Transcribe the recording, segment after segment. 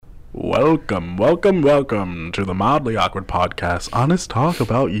Welcome to the Mildly Awkward Podcast. Honest talk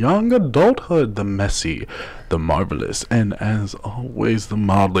about young adulthood, the messy, the marvelous, and as always, the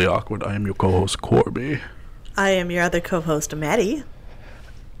mildly awkward. I am your co-host, Corby. I am your other co-host, Maddie.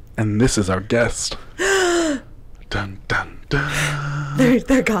 And this is our guest. Dun, dun, dun.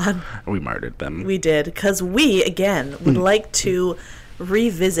 They're gone. We murdered them. We did, because we, again, would like to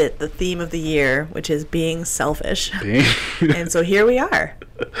revisit the theme of the year, which is being selfish. And so here we are,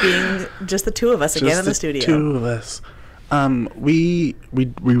 being just the two of us again in the studio. Two of us. We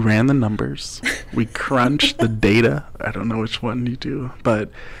ran the numbers. We crunched the data. I don't know which one you do,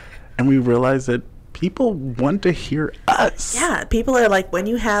 and we realized that people want to hear us. Yeah, people are like, when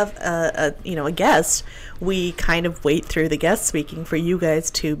you have a guest, we kind of wait through the guest speaking for you guys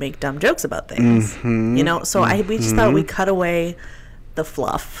to make dumb jokes about things. Mm-hmm. So we just thought we'd cut away the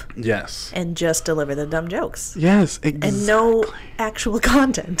fluff. Yes. And just deliver the dumb jokes. Yes, exactly. And no actual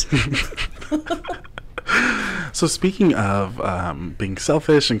content. So speaking of being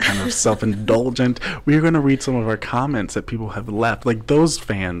selfish and kind of self-indulgent, we're going to read some of our comments that people have left. Like those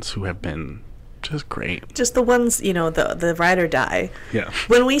fans who have been just great. Just the ones, the ride or die. Yeah.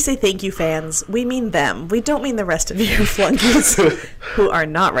 When we say thank you, fans, we mean them. We don't mean the rest of you flunkies who are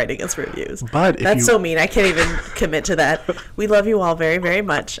not writing us reviews. But that's so mean. I can't even commit to that. We love you all very, very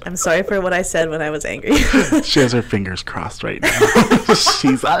much. I'm sorry for what I said when I was angry. She has her fingers crossed right now.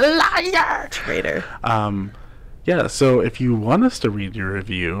 She's a liar. Traitor. Yeah, so if you want us to read your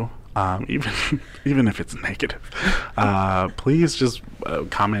review, even if it's negative, please just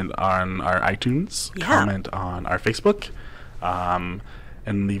comment on our iTunes, comment on our Facebook,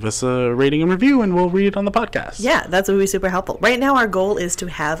 and leave us a rating and review, and we'll read it on the podcast. Yeah, that's would be super helpful. Right now, our goal is to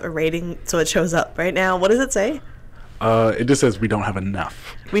have a rating so it shows up. Right now, what does it say? It just says we don't have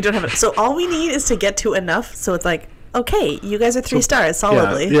enough. We don't have it. So all we need is to get to enough, so it's like, okay, you guys are 3 stars,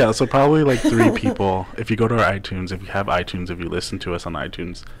 solidly. Yeah, so probably like 3 people. If you go to our iTunes, if you have iTunes, if you listen to us on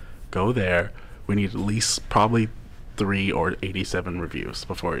iTunes, go there. We need at least probably 3 or 87 reviews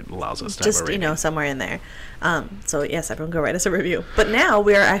before it allows us to have a rating. Just, somewhere in there. So, yes, everyone go write us a review. But now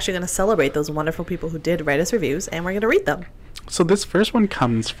we are actually going to celebrate those wonderful people who did write us reviews, and we're going to read them. So this first one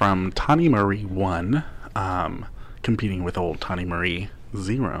comes from Tani Marie 1, competing with old Tani Marie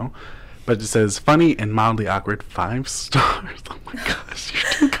 0. But it says, funny and mildly awkward, 5 stars. Oh my gosh,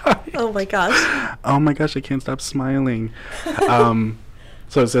 you're too kind. Oh my gosh. Oh my gosh, I can't stop smiling.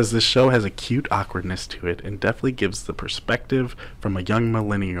 So it says, this show has a cute awkwardness to it and definitely gives the perspective from a young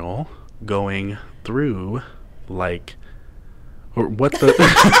millennial going through, or what the...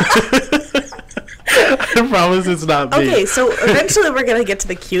 I promise it's not me. Okay, so eventually we're going to get to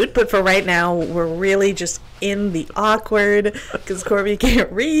the cute, but for right now, we're really just in the awkward, because Corby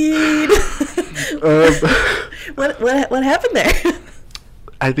can't read. What happened there?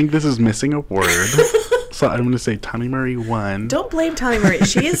 I think this is missing a word. So I'm going to say Tani Marie 1. Don't blame Tani Marie.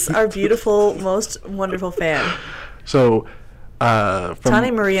 She is our beautiful, most wonderful fan. So,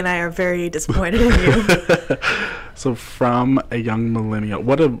 Tani Marie and I are very disappointed in you. So from a young millennial,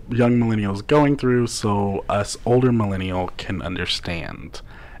 what a young millennial is going through, so us older millennial can understand.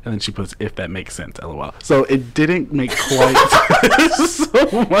 And then she puts, if that makes sense, LOL. So it didn't make quite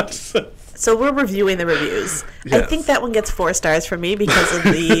so much sense. So we're reviewing the reviews. Yes. I think that one gets 4 stars for me because of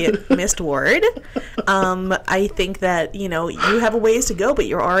the missed word. I think that, you have a ways to go, but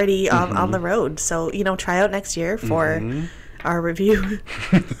you're already on the road. So, try out next year for our review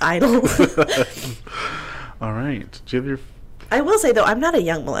idol. All right. Do you have your... I will say, though, I'm not a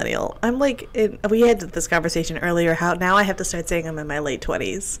young millennial. I'm like, we had this conversation earlier, how now I have to start saying I'm in my late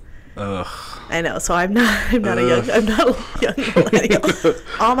 20s. Ugh. I know, so I'm not a young millennial.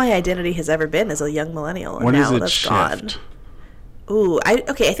 All my identity has ever been as a young millennial, and when now does it that's shift? gone. Ooh, I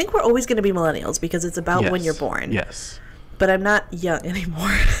think we're always going to be millennials because it's about when you're born. Yes. But I'm not young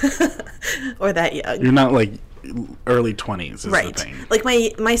anymore, or that young. You're not like early 20s is right. the thing. Like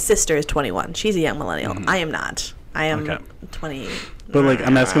my sister is 21. She's a young millennial. I am not. I am 20. But like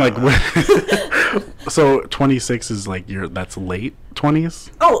I'm asking like what so 26 is like that's late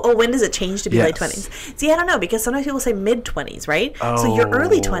 20s? Oh, when does it change to be late Yes. 20s? See, I don't know because sometimes people say mid 20s, right? Oh. So your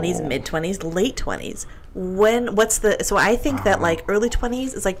early 20s, mid 20s, late 20s. So I think that like early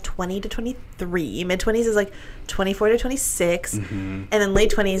 20s is like 20 to 23, mid 20s is like 24 to 26, and then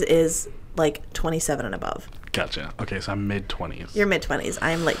late 20s is like 27 and above. Gotcha. Okay, so I'm mid 20s. You're mid 20s.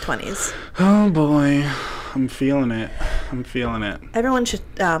 I'm late 20s. Oh boy, I'm feeling it. Everyone should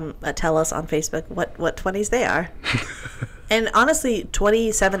tell us on Facebook what 20s they are. And honestly,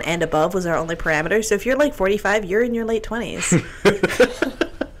 27 and above was our only parameter. So if you're like 45, you're in your late 20s.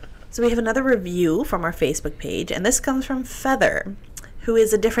 So we have another review from our Facebook page, and this comes from Feather, who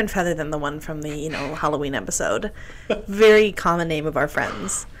is a different feather than the one from the, Halloween episode. Very common name of our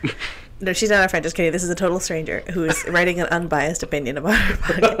friends. No, she's not our friend, just kidding. This is a total stranger who is writing an unbiased opinion about our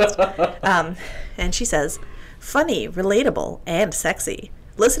podcast. And she says, funny, relatable, and sexy.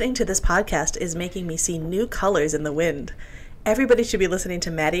 Listening to this podcast is making me see new colors in the wind. Everybody should be listening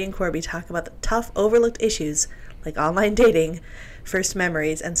to Maddie and Corby talk about the tough, overlooked issues like online dating, first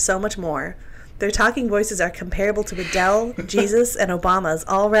memories, and so much more. Their talking voices are comparable to Adele, Jesus, and Obama's,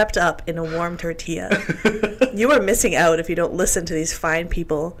 all wrapped up in a warm tortilla. You are missing out if you don't listen to these fine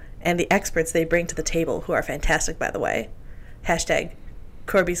people and the experts they bring to the table, who are fantastic, by the way. Hashtag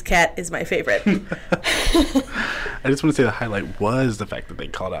Corby's cat is my favorite. I just want to say the highlight was the fact that they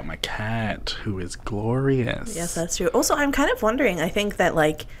called out my cat, who is glorious. Yes, that's true. Also, I'm kind of wondering, I think that,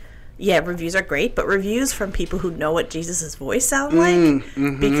 reviews are great, but reviews from people who know what Jesus' voice sound like,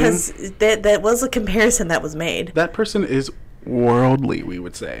 because that was a comparison that was made. That person is worldly, we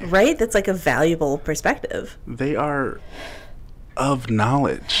would say. Right? That's like a valuable perspective. They are of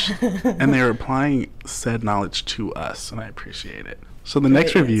knowledge, and they're applying said knowledge to us, and I appreciate it. So the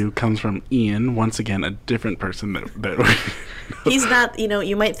next review comes from Ian, once again, a different person that he's not,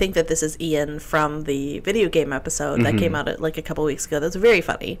 you might think that this is Ian from the video game episode that came out a couple weeks ago. That's very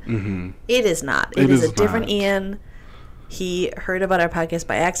funny. It is not. It is a different Ian. He heard about our podcast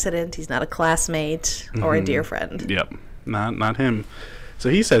by accident. He's not a classmate or a dear friend. Yep, not him. So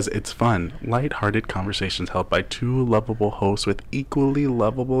he says, it's fun, light-hearted conversations held by two lovable hosts with equally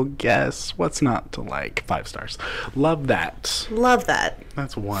lovable guests. What's not to like? 5 stars. Love that. Love that.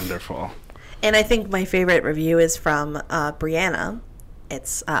 That's wonderful. And I think my favorite review is from Brianna.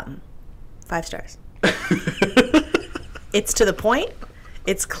 It's 5 stars. It's to the point.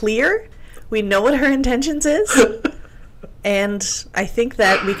 It's clear. We know what her intentions is. And I think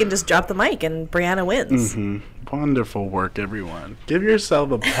that we can just drop the mic and Brianna wins. Wonderful work, everyone. Give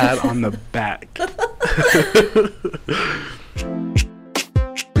yourself a pat on the back.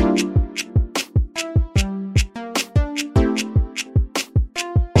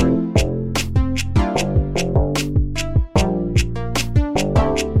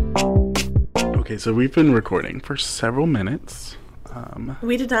 Okay, so we've been recording for several minutes.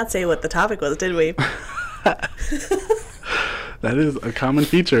 We did not say what the topic was, did we? That is a common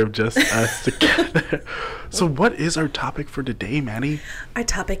feature of just us together. So what is our topic for today, Maddie? Our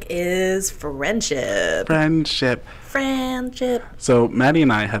topic is friendship. Friendship. So Maddie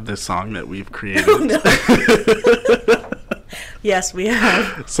and I have this song that we've created. Oh, no. Yes, we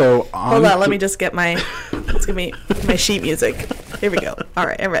have. So hold on, let me just get my sheet music. Here we go. All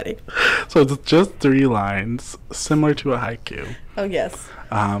right, I'm ready. So it's just 3 lines, similar to a haiku. Oh, yes.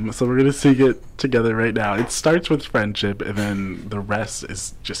 So we're going to sing it together right now. It starts with friendship, and then the rest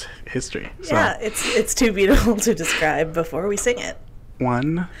is just history. Yeah, so, it's too beautiful to describe before we sing it.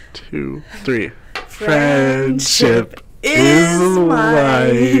 1, 2, 3. Friendship is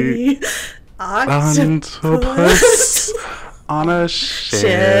like octopus on a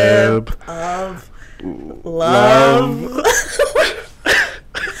ship of love.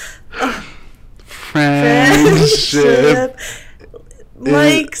 Friendship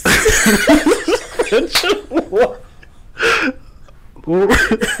likes.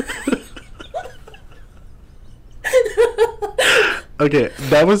 Okay,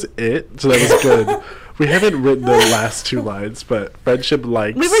 that was it. So that was good. We haven't written the last 2 lines, but friendship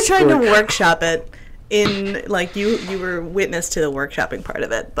likes. We were trying to workshop it in, you were witness to the workshopping part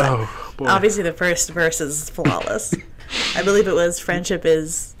of it, but obviously the first verse is flawless. I believe it was friendship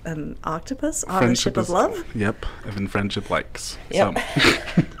is an octopus on a ship of love. Yep, and then friendship likes. Yep.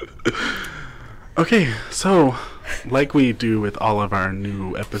 So. Okay, so like we do with all of our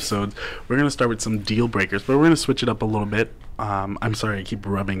new episodes, we're going to start with some deal breakers, but we're going to switch it up a little bit. I'm sorry, I keep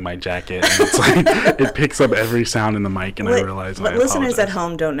rubbing my jacket, and it's it picks up every sound in the mic, and I realize what listeners at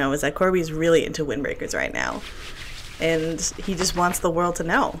home don't know is that Corby's really into windbreakers right now. And he just wants the world to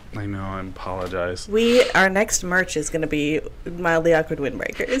know. I know, I apologize. Our next merch is going to be mildly awkward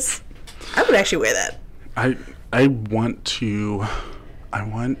windbreakers. I would actually wear that. I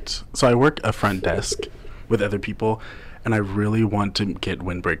work a front desk with other people, and I really want to get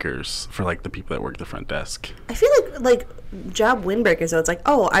windbreakers for the people that work the front desk. I feel like job windbreakers, so it's like,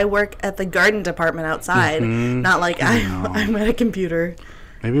 oh, I work at the garden department outside, not like I'm at a computer.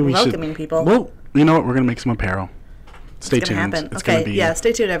 Maybe we welcoming people. Well, you know what? We're gonna make some apparel. Stay tuned. Happen. It's gonna be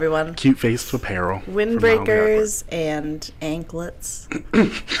stay tuned, everyone. Cute faced apparel. Windbreakers and anklets.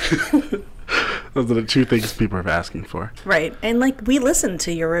 Those are the 2 things people are asking for. Right. And we listen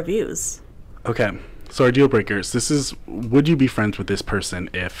to your reviews. Okay. So our deal breakers, this is, would you be friends with this person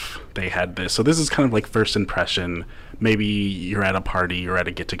if they had this? So this is kind of like first impression. Maybe you're at a party, you're at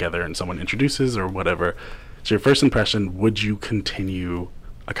a get-together, and someone introduces or whatever. So your first impression, would you continue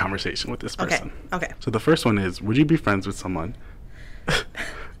a conversation with this person? Okay. So the first one is, would you be friends with someone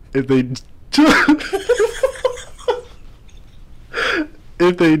if they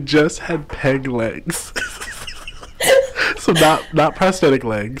if they just had peg legs? So not prosthetic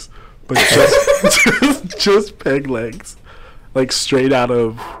legs, but just peg legs, like straight out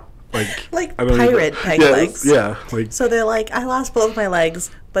of like pirate peg legs. Yeah, like so they're like, I lost both my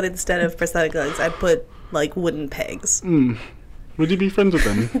legs, but instead of prosthetic legs, I put like wooden pegs. Would you be friends with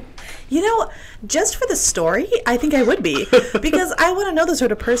them? You know, just for the story, I think I would be. Because I want to know the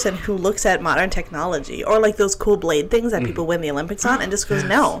sort of person who looks at modern technology or like those cool blade things that people win the Olympics on and just goes,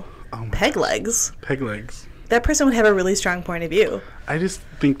 no, peg legs. Peg legs. That person would have a really strong point of view. I just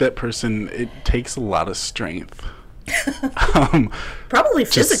think that person, it takes a lot of strength. Probably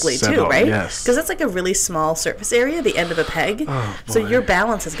physically too, right? Yes. Because that's like a really small surface area, the end of a peg. Oh, so your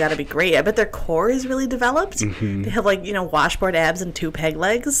balance has got to be great. I bet their core is really developed. They have like, you know, washboard abs and 2 peg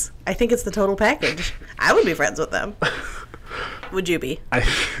legs. I think it's the total package. I would be friends with them. Would you be?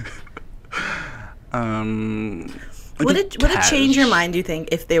 Would it change your mind, do you think,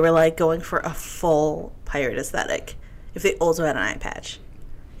 if they were like going for a full pirate aesthetic? If they also had an eye patch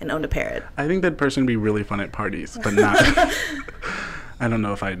and owned a parrot? I think that person would be really fun at parties, but not. I don't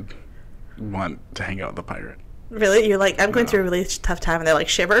know if I'd want to hang out with a pirate. Really? You're like, I'm going through a really tough time, and they're like,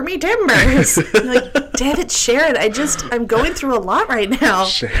 shiver me timbers. You're like, damn it, Sharon, I'm going through a lot right now.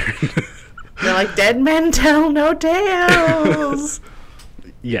 Sharon. They're like, dead men tell no tales.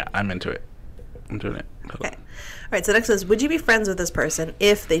 Yeah, I'm into it. I'm doing it. Okay. All right, so next is, would you be friends with this person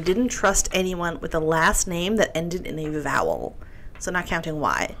if they didn't trust anyone with a last name that ended in a vowel? So not counting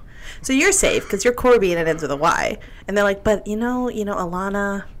Y. So you're safe because you're Corby and it ends with a Y. And they're like, but you know,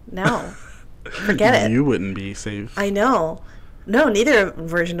 Alana, no. Forget it. You wouldn't be safe. I know. No, neither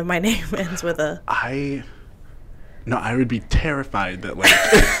version of my name ends with a... I would be terrified that, like...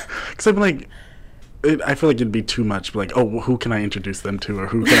 Because I'm like... I feel like it'd be too much. Like, oh, who can I introduce them to, or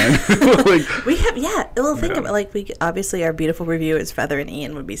who can I like? We have, yeah. Well, think of it. Like, we obviously our beautiful reviewers, Feather and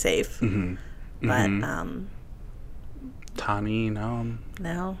Ian, would be safe. Mm-hmm. But Tani,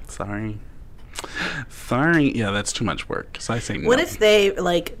 no. Sorry. Yeah, that's too much work. So I say no. What if they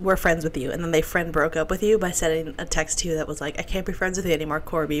like were friends with you, and then their friend broke up with you by sending a text to you that was like, "I can't be friends with you anymore,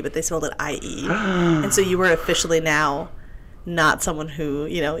 Corby," but they spelled it IE, and so you were officially now not someone who,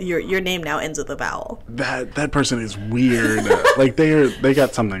 you know, your name now ends with a vowel. That person is weird. Like they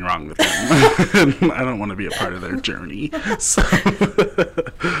got something wrong with them. I don't want to be a part of their journey. So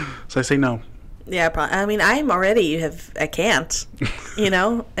I say no. Yeah, probably. I mean, I can't. You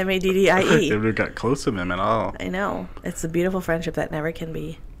know, MADDIE. Never got close to them at all. I know. It's a beautiful friendship that never can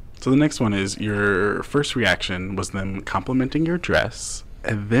be. So the next one is, your first reaction was them complimenting your dress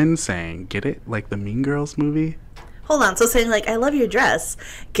and then saying, "Get it? Like the Mean Girls movie?" Hold on. So saying, like, I love your dress.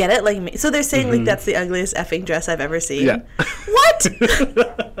 Get it? Like me. So they're saying, like, that's the ugliest effing dress I've ever seen. Yeah. What?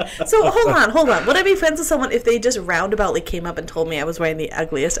 So hold on. Would I be friends with someone if they just roundaboutly came up and told me I was wearing the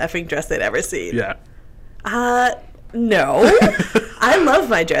ugliest effing dress they'd ever seen? Yeah. No. I love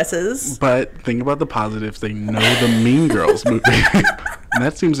my dresses. But think about the positives. They know the Mean Girls movie. And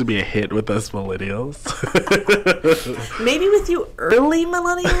that seems to be a hit with us millennials. Maybe with you early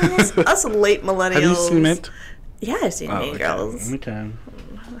millennials. Us late millennials. Have you seen it? Yeah, I've seen Mean Girls. Okay.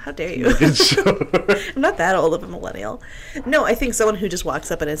 How dare you? I'm not that old of a millennial. No, I think someone who just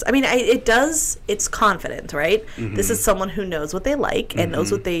walks up and is... I mean, it's confident, right? Mm-hmm. This is someone who knows what they like and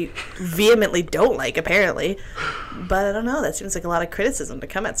knows what they vehemently don't like, apparently. But I don't know. That seems like a lot of criticism to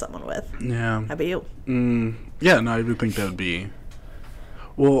come at someone with. Yeah. How about you? Yeah, no, I would think that would be...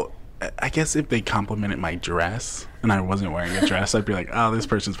 Well, I guess if they complimented my dress and I wasn't wearing a dress, I'd be like, oh, this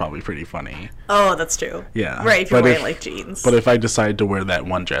person's probably pretty funny. Oh, that's true. Yeah. Right, if you're wearing, like, jeans. But if I decide to wear that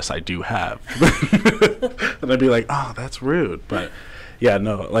one dress I do have, then I'd be like, oh, that's rude. But, yeah,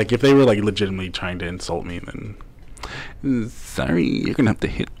 no, like, if they were, like, legitimately trying to insult me, then, sorry, you're going to have to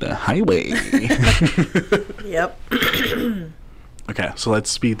hit the highway. Yep. Okay, so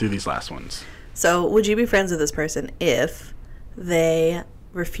let's speed through these last ones. So, would you be friends with this person if they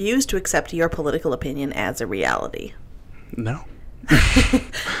refuse to accept your political opinion as a reality? No.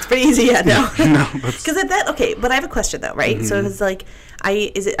 It's pretty easy, yeah, no. No. Because at that, okay, but I have a question though, right? Mm-hmm. So it's like,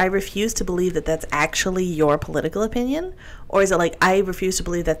 I refuse to believe that that's actually your political opinion? Or is it like, I refuse to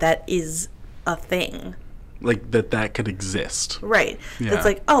believe that that is a thing? Like, that could exist. Right. Yeah. It's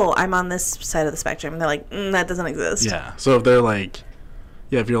like, oh, I'm on this side of the spectrum. And they're like, that doesn't exist. Yeah. So if they're like,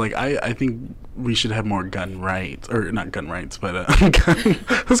 yeah, if you're like, I think we should have more gun rights, or not gun rights, but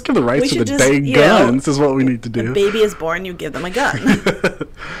let's give the rights to the dang guns is what we need to do. A baby is born, you give them a gun.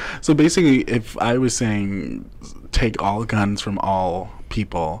 So basically, if I was saying take all guns from all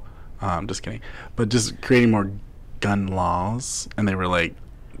people, just kidding, but just creating more gun laws, and they were like,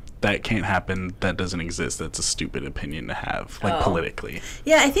 that can't happen, that doesn't exist, that's a stupid opinion to have, like, politically.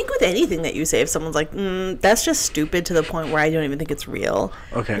 Yeah, I think with anything that you say, if someone's like, that's just stupid to the point where I don't even think it's real.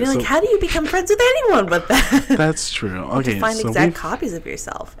 Okay. And you're like, how do you become friends with anyone but that? That's true. Okay. To find exact copies of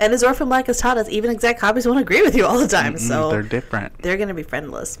yourself. And as Orphan Black has taught us, even exact copies won't agree with you all the time. So they're different. They're going to be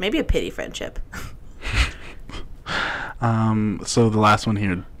friendless. Maybe a pity friendship. So the last one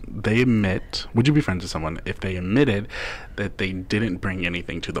here, they admit, would you be friends with someone if they admitted that they didn't bring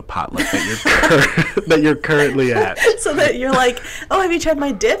anything to the potluck that you're currently at? So that you're like, oh, have you tried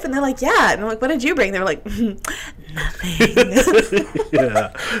my dip? And they're like, yeah. And I'm like, what did you bring? They're like, nothing.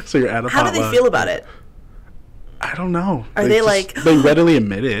 Yeah. So you're at a potluck. How do they feel about it? I don't know. Are they like... They readily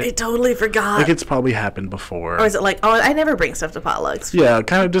admit it. I totally forgot. Like, it's probably happened before. Or is it like, oh, I never bring stuff to potlucks. Yeah,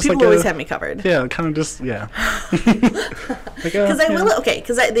 kind of just People like always have me covered. Yeah, kind of just, yeah. Because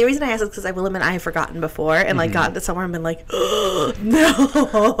the reason I ask is because I will admit I have forgotten before and, like, gotten to somewhere and been like, oh,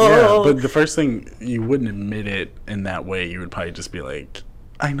 no. Yeah, but the first thing, you wouldn't admit it in that way. You would probably just be like...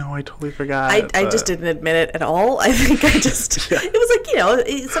 I know, I totally forgot. I just didn't admit it at all. I think I just... Yeah. It was like,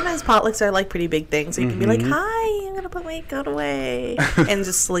 sometimes potlucks are like pretty big things. So you can be like, hi, I'm going to put my coat away. And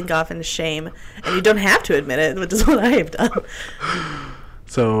just slink off into shame. And you don't have to admit it, which is what I have done.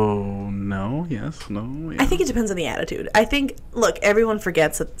 So, no, yes, no. Yeah. I think it depends on the attitude. I think, look, everyone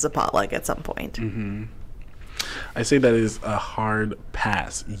forgets that it's a potluck at some point. Mm-hmm. I say that is a hard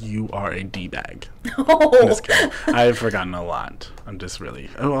pass. You are a D-bag. Oh. I'm just kidding. I've forgotten a lot. I'm just really...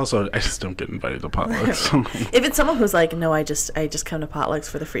 Oh, also, I just don't get invited to potlucks. So. If it's someone who's like, no, I just come to potlucks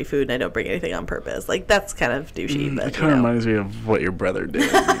for the free food and I don't bring anything on purpose, like, that's kind of douchey. But, it kind of reminds me of what your brother did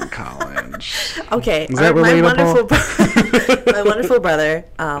in college. Okay. Is that relatable? My wonderful brother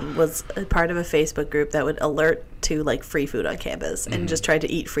was a part of a Facebook group that would alert to, like, free food on campus and just tried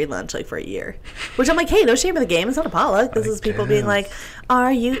to eat free lunch, like, for a year. Which I'm like, hey, no shame in the game. It's not a potluck. This is people being like,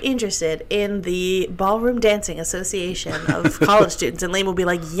 are you interested in the Ballroom Dancing Association of College Students? And Lane will be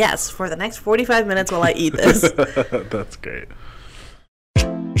like, yes, for the next 45 minutes while I eat this. That's great.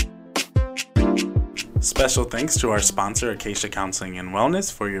 Special thanks to our sponsor, Acacia Counseling and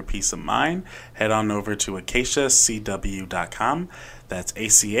Wellness. For your peace of mind, head on over to acaciacw.com. That's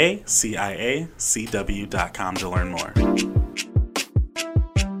ACACIACW.com to learn more.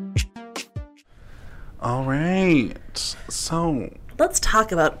 All right. So, let's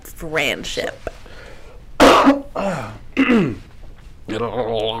talk about friendship. Or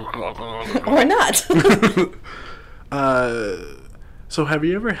not. So have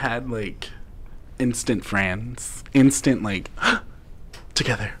you ever had, like, instant friends? Instant, like,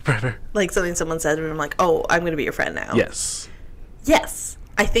 together forever. Like something someone said and I'm like, oh, I'm going to be your friend now. Yes. Yes.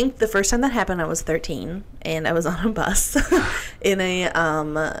 I think the first time that happened, I was 13 and I was on a bus in a,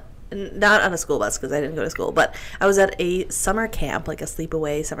 not on a school bus because I didn't go to school, but I was at a summer camp, like a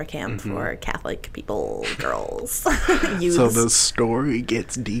sleepaway summer camp for Catholic people, girls, youths. So the story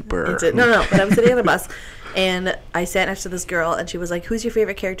gets deeper. No, but I was sitting on a bus and I sat next to this girl and she was like, who's your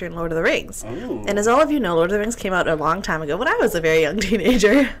favorite character in Lord of the Rings? Oh. And as all of you know, Lord of the Rings came out a long time ago when I was a very young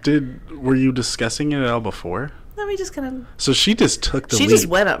teenager. Were you discussing it at all before? No, we just kind of... So she just took the lead. She just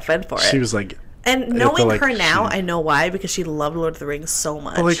went up friend for it. She was like... And knowing her now, I know why, because she loved Lord of the Rings so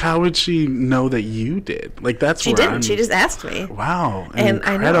much. But, like, how would she know that you did? Like, that's she didn't. She just asked me. Wow, an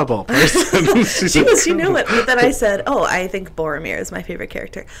incredible person. She knew it. But then I said, "Oh, I think Boromir is my favorite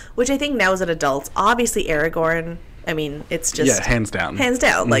character," which I think now as an adult, obviously Aragorn. I mean, it's just hands down.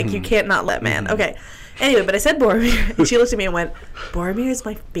 Like you can't not let man. Okay. Anyway, but I said Boromir, and she looked at me and went, Boromir is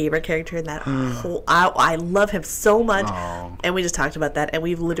my favorite character in that whole... I love him so much. Aww. And we just talked about that, and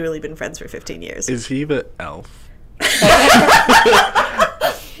we've literally been friends for 15 years. Is he the elf?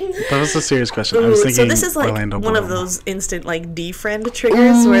 That was a serious question. I was thinking so this is like Orlando one Bloom. of those instant like defriend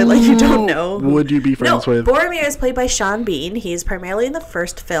triggers where like you don't know. Would you be friends with? Boromir is played by Sean Bean. He's primarily in the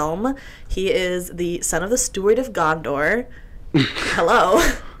first film. He is the son of the Steward of Gondor. Hello.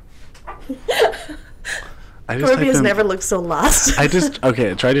 Corby has never looked so lost. I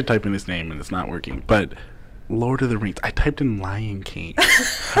tried to type in his name and it's not working. But Lord of the Rings, I typed in Lion King.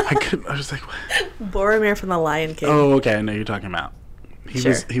 I was like, what? Boromir from the Lion King. Oh, okay, I know you're talking about.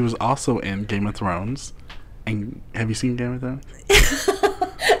 He was also in Game of Thrones. And have you seen Game of Thrones?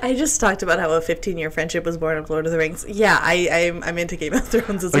 I just talked about how a 15-year friendship was born of Lord of the Rings. Yeah, I'm into Game of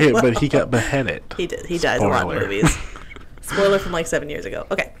Thrones as well. Okay, but he got beheaded. He did. He dies a lot in movies. Spoiler from like 7 years ago.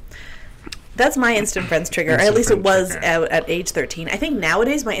 Okay. That's my instant friends trigger. At least it was at age 13. I think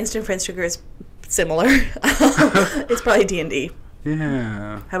nowadays my instant friends trigger is similar. It's probably D&D.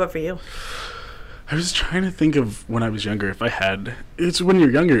 Yeah. How about for you? I was trying to think of when I was younger if I had. It's when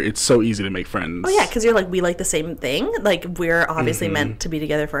you're younger, it's so easy to make friends. Oh yeah, because you're like, we like the same thing. Like, we're obviously meant to be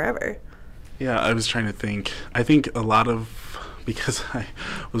together forever. Yeah, I was trying to think. I think a lot of, because I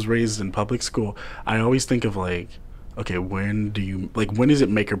was raised in public school, I always think of like, okay, when is it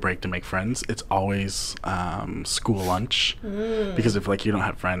make or break to make friends? It's always school lunch. Because if like you don't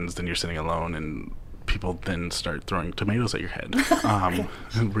have friends, then you're sitting alone and people then start throwing tomatoes at your head.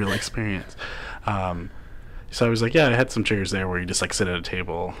 Real experience. So I was like, yeah, I had some triggers there where you just like sit at a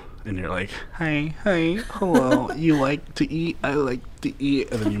table and you're like, hi, hello, you like to eat, I like to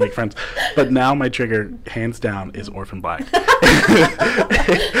eat, and then you make friends. But now my trigger, hands down, is Orphan Black.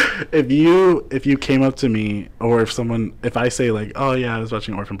 If you came up to me, or if I say like, oh yeah, I was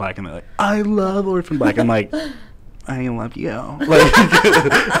watching Orphan Black, and they're like, I love Orphan Black, I'm like, I love you.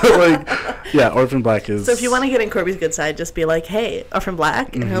 Like, yeah, Orphan Black is... So if you want to get in Corby's good side, just be like, hey, Orphan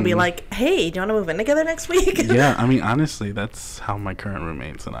Black. And he'll be like, hey, do you want to move in together next week? Yeah, I mean, honestly, that's how my current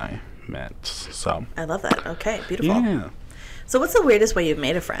roommates and I met. So I love that. Okay, beautiful. Yeah. So what's the weirdest way you've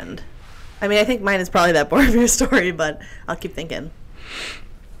made a friend? I mean, I think mine is probably that part of your story, but I'll keep thinking.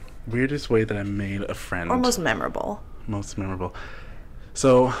 Weirdest way that I made a friend. Or most memorable. Most memorable.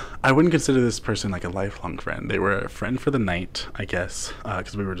 So I wouldn't consider this person like a lifelong friend. They were a friend for the night, I guess,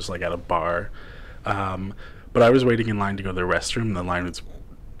 because we were just like at a bar. But I was waiting in line to go to the restroom, and the line was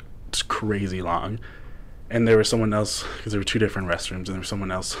just crazy long. And there was someone else, because there were two different restrooms, and there was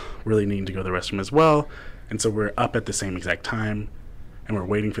someone else really needing to go to the restroom as well. And so we're up at the same exact time, and we're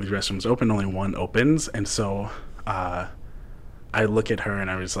waiting for the restrooms to open. Only one opens, and so I look at her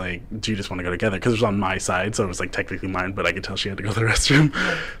and I was like, do you just want to go together? Because it was on my side, so it was like technically mine, but I could tell she had to go to the restroom.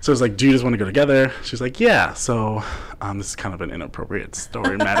 So I was like, do you just want to go together? She's like, yeah. So this is kind of an inappropriate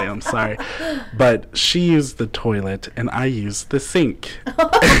story, Maddie, I'm sorry. But she used the toilet and I used the sink.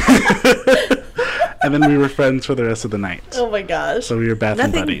 And then we were friends for the rest of the night. Oh my gosh. So we were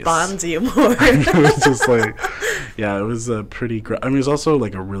bathroom buddies. Nothing bonds you more. It was just like, yeah, it was a pretty, I mean, it was also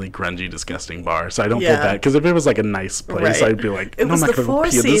like a really grungy, disgusting bar. So I don't feel bad. Because if it was like a nice place, I'd be like, it was I'm not the going to Four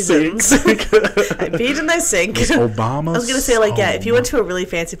pee in the Seasons. sink. I peed in their sink. It was Obama. I was going to say, like, yeah, if you went to a really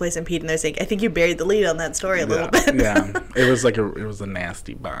fancy place and peed in their sink, I think you buried the lead on that story a little bit. Yeah, it was a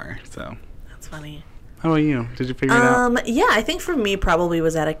nasty bar, so. That's funny. How about you? Did you figure it out? Yeah, I think for me probably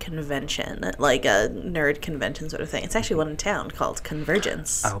was at a convention, like a nerd convention sort of thing. It's actually one in town called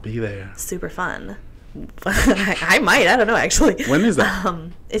Convergence. I'll be there. Super fun. I might. I don't know, actually. When is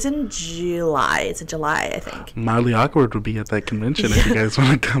that? It's in July. It's in July, I think. Mildly Awkward would be at that convention if you guys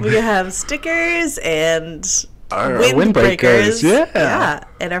want to come. We have stickers and our windbreakers. Yeah.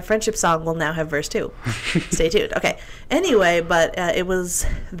 And our friendship song will now have verse 2. Stay tuned. Okay. Anyway, but it was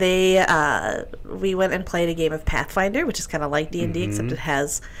we went and played a game of Pathfinder, which is kind of like D&D, except it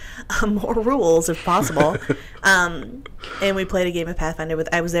has more rules if possible. And we played a game of Pathfinder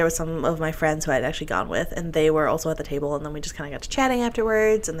I was there with some of my friends who I'd actually gone with, and they were also at the table, and then we just kind of got to chatting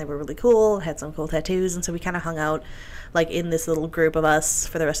afterwards, and they were really cool, had some cool tattoos, and so we kind of hung out like in this little group of us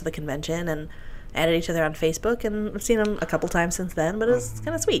for the rest of the convention, and added each other on Facebook, and I've seen them a couple times since then, but it's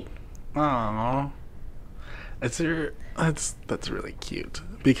kind of sweet. Aww. That's really cute,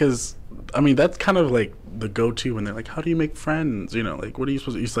 because I mean that's kind of like the go-to when they're like, how do you make friends, you know, like what are you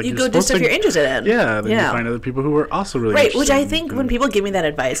supposed to, it's like you go do stuff you're interested in. Then you find other people who are also really interested, which I think when people give me that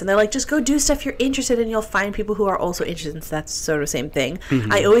advice and they're like, just go do stuff you're interested in, you'll find people who are also interested in that sort of same thing.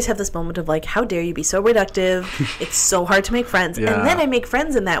 I always have this moment of like, how dare you be so reductive, it's so hard to make friends. And then I make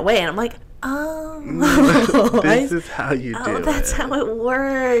friends in that way, and I'm like, this is how you do it. That's how it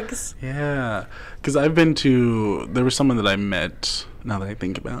works. Yeah, because there was someone that I met, now that I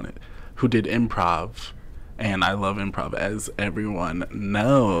think about it, who did improv, and I love improv, as everyone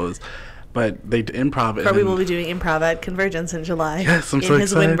knows. But they did improv. Probably will be doing improv at Convergence in July. Yes, I'm so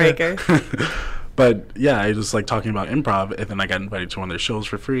excited. In his windbreaker. But yeah, I was like talking about improv, and then I got invited to one of their shows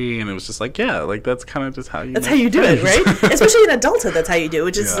for free, and it was just like, yeah, like that's kind of just how you. That's how you do it, right? Especially in adulthood, that's how you do it,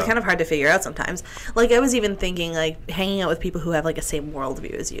 which is kind of hard to figure out sometimes. Like I was even thinking, like hanging out with people who have like a same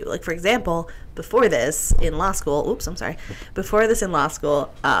worldview as you. Like for example, before this in law school,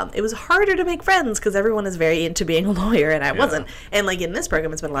 it was harder to make friends because everyone is very into being a lawyer, and I wasn't. And like in this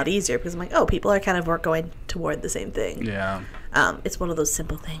program, it's been a lot easier because I'm like, oh, people are kind of going toward the same thing. Yeah. It's one of those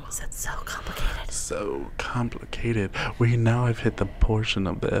simple things that's so complicated. So complicated. We now have hit the portion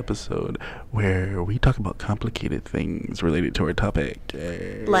of the episode where we talk about complicated things related to our topic.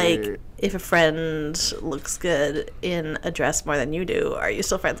 Like, if a friend looks good in a dress more than you do, are you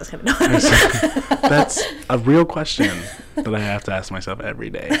still friends with him? No. That's a real question that I have to ask myself every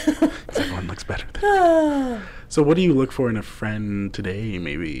day. 'Cause everyone looks better than me. So what do you look for in a friend today,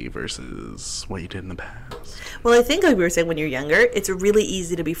 maybe, versus what you did in the past? Well, I think, like we were saying, when you're younger, it's really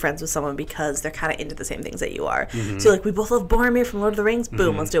easy to be friends with someone because they're kind of into the same things that you are. So, like, we both love Boromir from Lord of the Rings.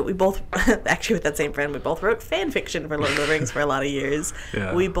 Boom, let's do it. We both, actually, with that same friend, we both wrote fan fiction for Lord of the Rings for a lot of years.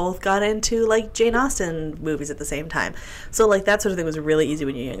 Yeah. We both got into, like, Jane Austen movies at the same time. So, like, that sort of thing was really easy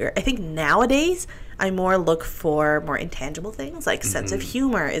when you're younger. I think nowadays, I more look for more intangible things. Like, sense of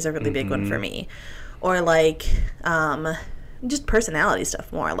humor is a really big one for me. Or, like, just personality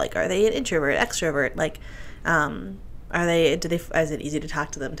stuff more. Like, are they an introvert, extrovert? Like, is it easy to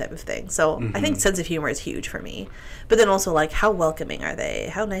talk to them type of thing? So I think sense of humor is huge for me. But then also, like, how welcoming are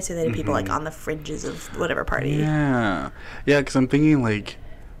they? How nice are they to people, like, on the fringes of whatever party? Yeah, because I'm thinking, like,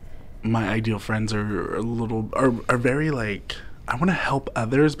 my ideal friends are very, like, I want to help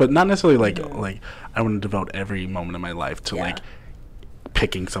others, but not necessarily, like, I want to devote every moment of my life to, like,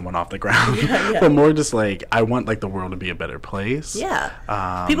 picking someone off the ground, but more just, like, I want, like, the world to be a better place.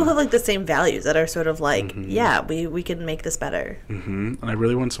 People have, like, the same values that are sort of like, we can make this better. And I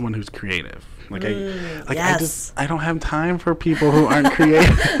really want someone who's creative. Like, I don't have time for people who aren't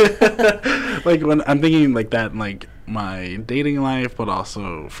creative. Like, when I'm thinking like that in, like, my dating life, but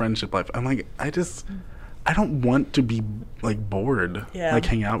also friendship life, I'm like, I don't want to be, like, bored, like,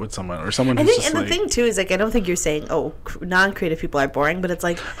 hang out with someone or someone who's just, and the thing, too, is, like, I don't think you're saying, non-creative people are boring, but it's,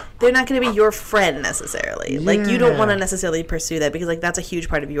 like, they're not going to be your friend, necessarily. Like, you don't want to necessarily pursue that because, like, that's a huge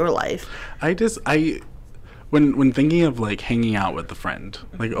part of your life. When thinking of, like, hanging out with a friend,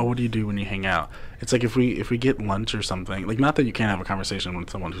 like, what do you do when you hang out? It's like, if we get lunch or something, like, not that you can't have a conversation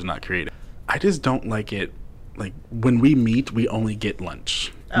with someone who's not creative. I just don't like it, like, when we meet, we only get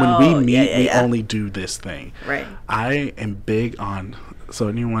lunch. When we meet, we only do this thing. Right. I am big on, so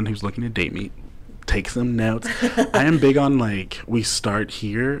anyone who's looking to date me, take some notes. I am big on, like, we start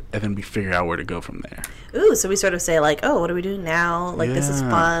here and then we figure out where to go from there. Ooh, so we sort of say, like, what are we doing now? Like, this is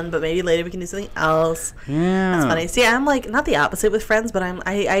fun, but maybe later we can do something else. Yeah. That's funny. See, I'm, like, not the opposite with friends, but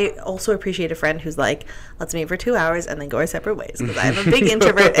I also appreciate a friend who's like, let's meet for 2 hours and then go our separate ways. Because I'm a big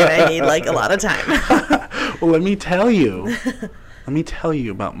introvert and I need, like, a lot of time. Well, let me tell you. Let me tell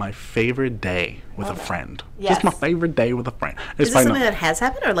you about my favorite day with a friend. Yes. Just my favorite day with a friend. Is this something that has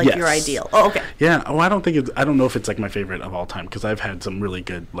happened or, like, your ideal? Oh, okay. Yeah. I don't know if it's, like, my favorite of all time because I've had some really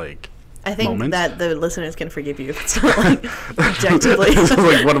good, like, I think moments. That the listeners can forgive you if it's not, like, objectively.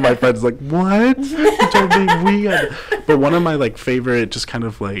 Like, one of my friends like, what? You told me we had... But one of my, like, favorite, just kind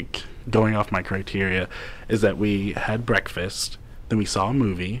of, like, going off my criteria, is that we had breakfast, then we saw a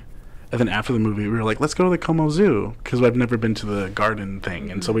movie, and then after the movie, we were like, let's go to the Como Zoo, because I've never been to the garden thing.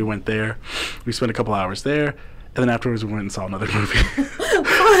 And so we went there. We spent a couple hours there. And then afterwards, we went and saw another movie.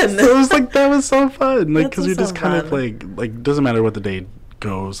 Fun. So it was like, that was so fun. Like, because you're so just kind fun. of like, doesn't matter what the day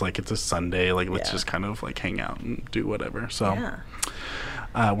goes. Like, it's a Sunday. Like, let's just kind of, like, hang out and do whatever. So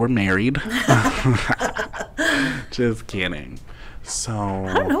we're married. Just kidding. So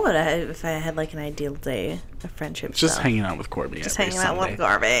I don't know if I had, like, an ideal day of friendship. Just hanging out with Corby. Just hanging out with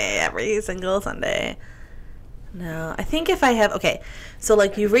Corby every single Sunday. No, I think if I have, so,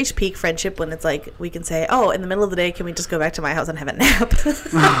 like, you've reached peak friendship when it's like, we can say, in the middle of the day, can we just go back to my house and have a nap?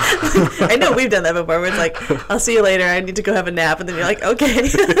 I know we've done that before, where it's like, I'll see you later, I need to go have a nap, and then you're like, okay.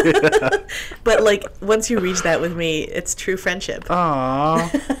 But, like, once you reach that with me, it's true friendship.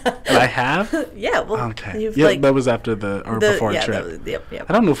 Aww. And I have? Yeah, well, okay. You've, like, that was after before a trip. Yep.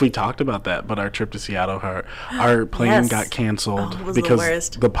 I don't know if we talked about that, but our trip to Seattle, our plane got canceled because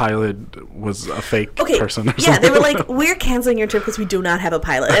the pilot was a fake person or something. They were like, we're canceling your trip because we do not have a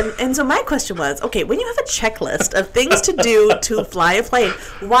pilot. And so my question was, when you have a checklist of things to do to fly a plane,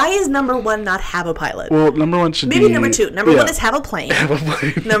 why is number one not have a pilot? Well, number one should maybe number two. Number one is have a plane.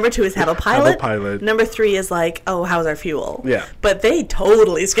 Number two is have a pilot. Number three is like, how's our fuel? Yeah. But they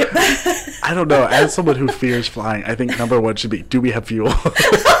totally skipped that. I don't know. As someone who fears flying, I think number one should be, do we have fuel?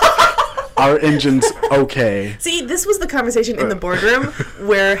 Our engine's okay. See, this was the conversation in the boardroom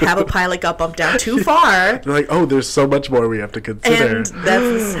where have a pilot got bumped down too far. They're like, there's so much more we have to consider. And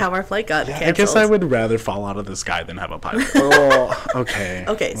that's how our flight got canceled. I guess I would rather fall out of the sky than have a pilot. Okay.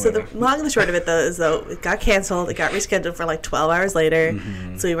 Okay, so the long and the short of it, though, is it got canceled. It got rescheduled for like 12 hours later.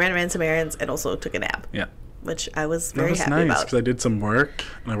 Mm-hmm. So we ran some errands and also took a nap. Yeah. Which I was very happy nice, about. Because I did some work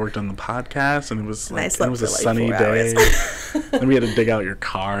and I worked on the podcast and it was like, it was a sunny like day. And we had to dig out your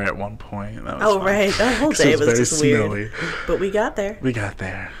car at one point. That was fun. Right, that whole day was just snowy. Weird. But we got there.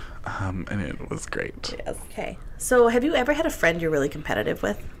 And it was great. Yes. Okay. So have you ever had a friend you're really competitive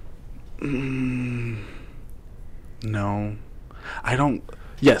with? No. I don't...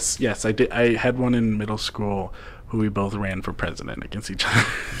 Yes, I did. I had one in middle school who we both ran for president against each other.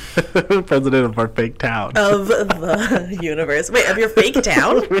 President of our fake town. Of the universe. Wait, of your fake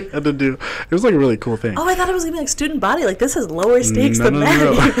town? We had to do... It was like a really cool thing. Oh, I thought it was going to be like student body. Like, this has lower stakes than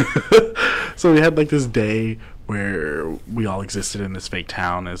that. No. So we had like this day where we all existed in this fake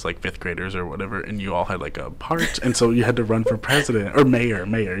town as like 5th graders or whatever, and you all had like a part, and so you had to run for president or mayor.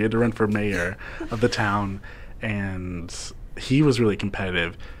 You had to run for mayor of the town, and he was really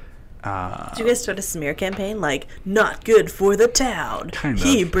competitive. Did you guys start a smear campaign like, not good for the town? Kind of.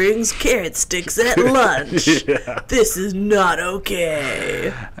 He brings carrot sticks at lunch. Yeah. This is not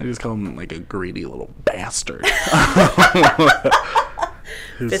okay. I just call him like a greedy little bastard.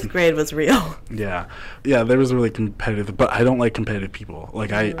 5th grade was real. Yeah, there was really competitive, but I don't like competitive people.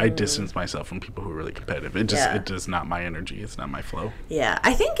 Like I distance myself from people who are really competitive. It is not my energy. It's not my flow. Yeah,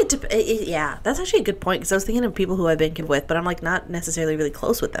 I think yeah, that's actually a good point, because I was thinking of people who I've been with, but I'm like not necessarily really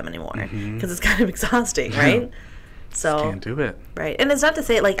close with them anymore, because it's kind of exhausting, right? So just can't do it. Right, and it's not to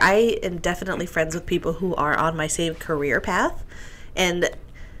say like I am definitely friends with people who are on my same career path, and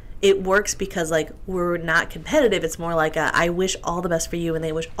it works because, like, we're not competitive. It's more like I wish all the best for you and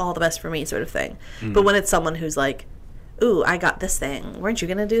they wish all the best for me sort of thing. But when it's someone who's like, ooh, I got this thing. Weren't you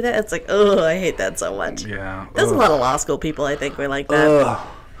going to do that? It's like, oh, I hate that so much. Yeah. There's a lot of law school people, I think, were like that.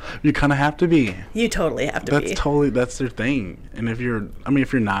 You kind of have to be. You totally have to be. That's their thing. And if you're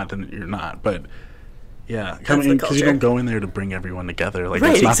not, then you're not. But... yeah, because you don't go in there to bring everyone together. Like,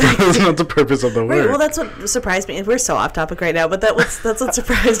 right, that's not the purpose of the work. Right, well, that's what surprised me. We're so off topic right now, but that's what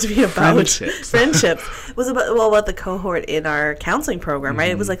surprised me about friendships. Was about the cohort in our counseling program,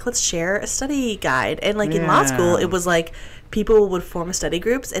 right? It was like, let's share a study guide. And, like, in law school, it was like people would form study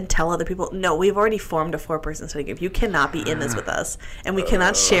groups and tell other people, no, we've already formed a 4-person study group. You cannot be in this with us, and we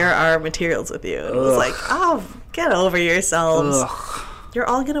cannot share our materials with you. And it was like, oh, get over yourselves. You're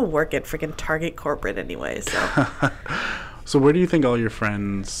all going to work at freaking Target corporate anyway, so. So where do you think all your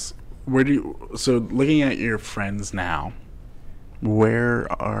friends... So looking at your friends now, where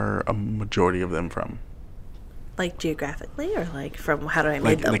are a majority of them from? Like geographically, or like from how did I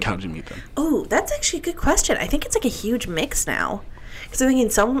meet them? Like how did you meet them? Oh, that's actually a good question. I think it's like a huge mix now. Because I'm thinking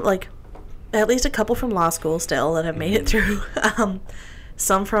some, like, at least a couple from law school still that have made it through.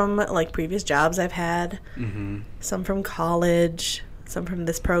 Some from, like, previous jobs I've had. Some from college. Some from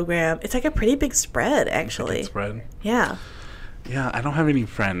this program. It's like a pretty big spread, actually. It's a good spread? Yeah. Yeah, I don't have any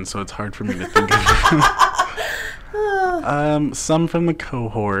friends, so it's hard for me to think of. Some from the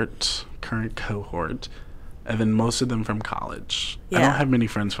current cohort, and then most of them from college. Yeah. I don't have many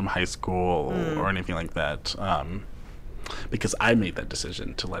friends from high school or anything like that. Because I made that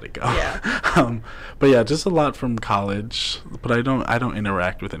decision to let it go. Yeah. But yeah, just a lot from college. But I don't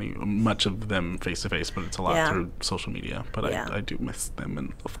interact with much of them face to face. But it's a lot through social media. But I do miss them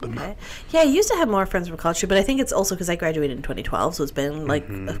and love them. Okay. Yeah, I used to have more friends from college too. But I think it's also because I graduated in 2012, so it's been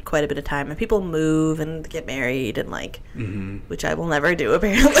like quite a bit of time. And people move and get married and like, which I will never do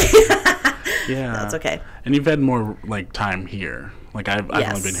apparently. Yeah, that's okay. And you've had more like time here. Like I've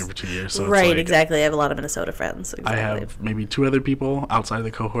only been here for 2 years, so right, it's like, exactly. I have a lot of Minnesota friends. Exactly. I have maybe 2 other people outside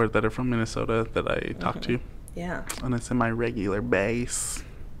the cohort that are from Minnesota that I talk to. Yeah, on a semi-regular base.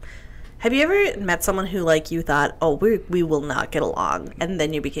 Have you ever met someone who like you thought, oh, we will not get along, and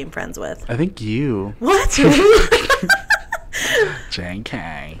then you became friends with? I think you. What?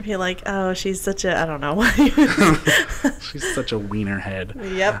 JK. You're like, oh, she's such a, I don't know. She's such a wienerhead.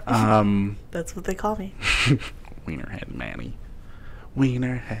 Yep. That's what they call me. Wienerhead Manny.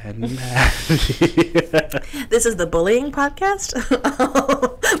 Wienerhead Manny. This is the bullying podcast?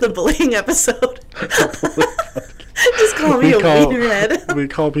 The bullying episode. Just call me a wienerhead. We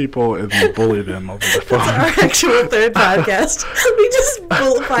call people and bully them over the phone. That's our actual 3rd podcast. We just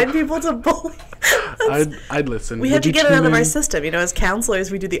find people to bully. I'd listen. We have to get it out of our system. You know, as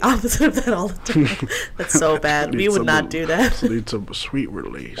counselors, we do the opposite of that all the time. That's so bad. We would not do that. Need some sweet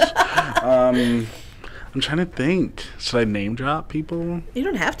release. I'm trying to think. Should I name drop people? You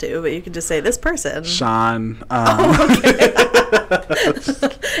don't have to, but you can just say this person. Sean. Okay.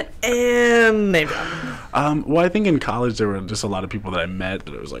 And name drop. Well, I think in college there were just a lot of people that I met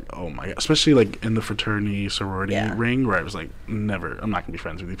that I was like, oh my god, especially like in the fraternity sorority ring where I was like, never, I'm not gonna be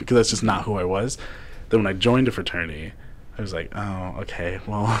friends with you because that's just not who I was. Then when I joined a fraternity, I was like, oh, okay,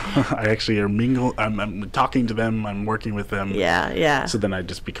 well, I actually are I'm talking to them, I'm working with them. Yeah. So then I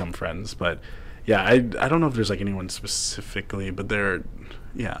just become friends, but. Yeah, I don't know if there's like anyone specifically, but I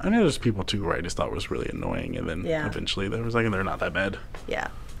know there's people too where I just thought was really annoying, and then eventually there was like, they're not that bad. Yeah,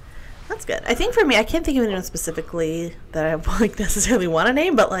 that's good. I think for me, I can't think of anyone specifically that I like necessarily want to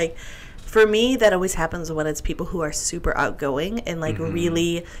name, but like For me, that always happens when it's people who are super outgoing and like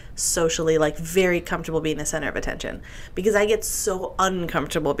really socially like very comfortable being the center of attention. Because I get so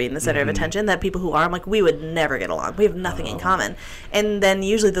uncomfortable being the center of attention that people who are, I'm like, we would never get along. We have nothing in common. And then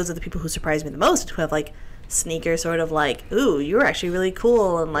usually those are the people who surprise me the most, who have like sneaker sort of like, ooh, you're actually really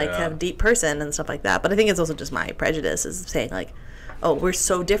cool and like have a deep person and stuff like that. But I think it's also just my prejudice is saying like, oh, we're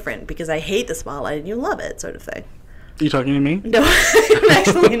so different because I hate the spotlight and you love it, sort of thing. Are you talking to me? No, I'm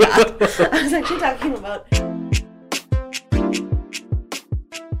actually not. I was actually talking about...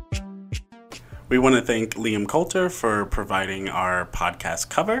 We want to thank Liam Coulter for providing our podcast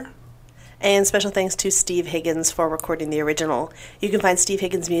cover. And special thanks to Steve Higgins for recording the original. You can find Steve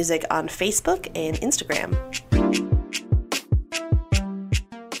Higgins' music on Facebook and Instagram.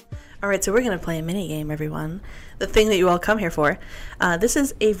 All right, so we're going to play a mini game, everyone. The thing that you all come here for. This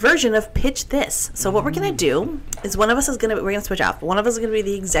is a version of Pitch This. So what we're going to do is we're going to switch off. One of us is going to be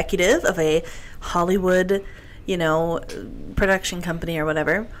the executive of a Hollywood, production company or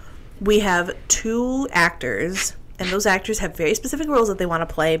whatever. We have 2 actors, and those actors have very specific roles that they want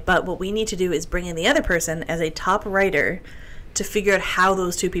to play, but what we need to do is bring in the other person as a top writer to figure out how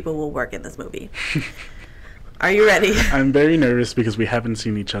those 2 people will work in this movie. Are you ready? I'm very nervous because we haven't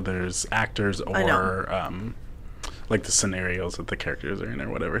seen each other's actors or like the scenarios that the characters are in or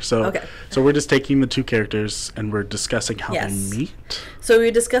whatever. So so we're just taking the 2 characters and we're discussing how they meet. So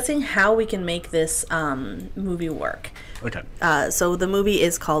we're discussing how we can make this movie work. Okay. So the movie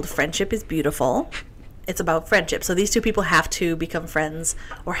is called Friendship is Beautiful. It's about friendship. So these 2 people have to become friends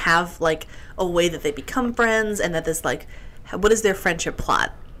or have like a way that they become friends, and that this like, what is their friendship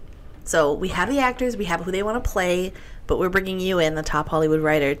plot? So we have the actors, we have who they want to play, but we're bringing you in, the top Hollywood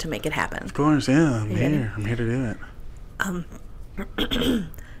writer, to make it happen. Of course, yeah, I'm here. I'm here to do it.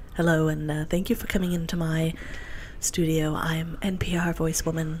 Hello, and thank you for coming into my studio. I'm NPR voice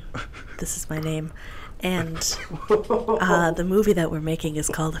woman. This is my name. And the movie that we're making is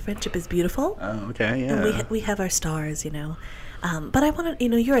called Friendship is Beautiful. Oh, okay, yeah. And we have our stars, But I want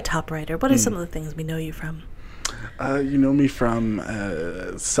to, you're a top writer. What are some of the things we know you from? You know me from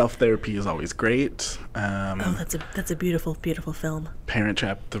Self-Therapy is Always Great. That's a beautiful, beautiful film. Parent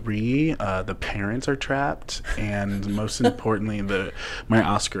Trap 3, The Parents Are Trapped, and most importantly, my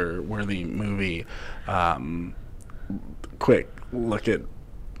Oscar-worthy movie, Quick Look at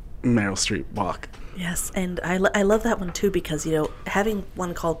Meryl Streep Walk. Yes, and I love that one too because, having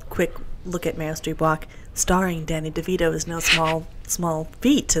one called Quick Look at Meryl Streep Walk, starring Danny DeVito, is no small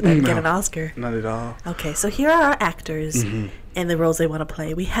feat to then get an Oscar. Not at all. Okay, so here are our actors and the roles they want to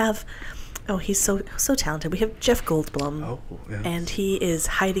play. We have, he's so talented. We have Jeff Goldblum. Oh, yes. And he is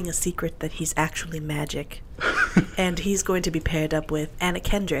hiding a secret that he's actually magic. And he's going to be paired up with Anna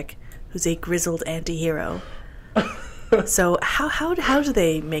Kendrick, who's a grizzled anti-hero. So how do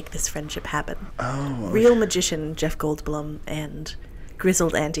they make this friendship happen? Oh, okay. Real magician Jeff Goldblum and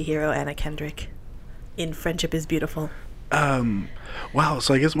grizzled anti-hero Anna Kendrick in Friendship is Beautiful. Wow,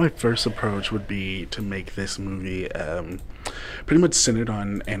 so I guess my first approach would be to make this movie pretty much centered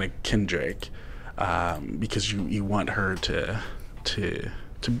on Anna Kendrick, because you want her to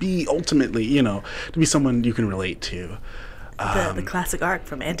be ultimately, to be someone you can relate to. The classic arc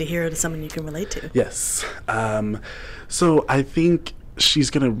from anti-hero to someone you can relate to. Yes. So I think she's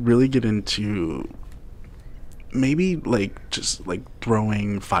going to really get into maybe just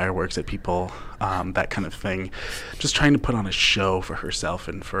throwing fireworks at people, that kind of thing. Just trying to put on a show for herself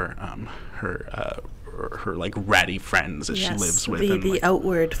and for her ratty friends that she lives with. The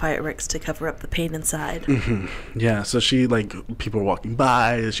outward fireworks to cover up the pain inside. Mm-hmm. Yeah, so she people are walking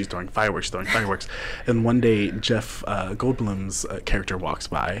by, she's throwing fireworks, and one day Jeff Goldblum's character walks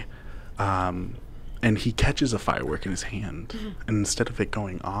by, and he catches a firework in his hand, and instead of it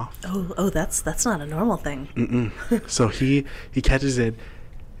going off, that's not a normal thing. So he catches it.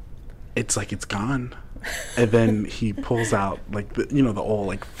 It's it's gone. And then he pulls out the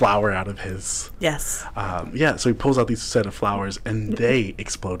old flower out of his. Yes. So he pulls out these set of flowers and they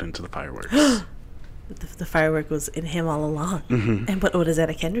explode into the fireworks. The firework was in him all along. And what does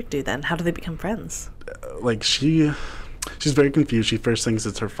Anna Kendrick do then? How do they become friends? She's very confused. She first thinks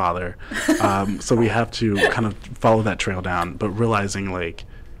it's her father. So we have to kind of follow that trail down, but realizing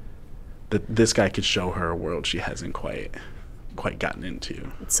that this guy could show her a world she hasn't quite gotten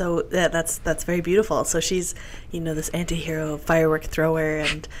into. So that's very beautiful. So she's this anti-hero firework thrower,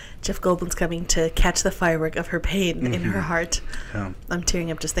 and Jeff Goldblum's coming to catch the firework of her pain in her heart. Yeah. I'm tearing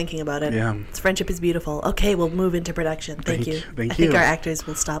up just thinking about it. Yeah. Friendship is beautiful. Okay, we'll move into production. Thank you. I think our actors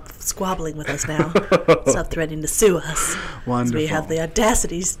will stop squabbling with us now. Stop threatening to sue us. Wonderful. We have the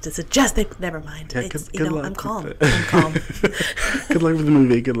audacities to suggest they... Never mind. Yeah, good luck. I'm calm. I'm calm. Good luck with the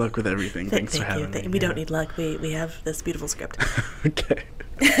movie. Good luck with everything. Thanks for having me. We don't need luck. We have this beautiful script. Okay.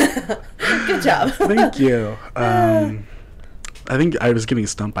 Good job. Thank you. I think I was getting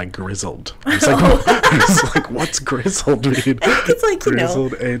stumped by grizzled. I was like, what's grizzled mean? It's like,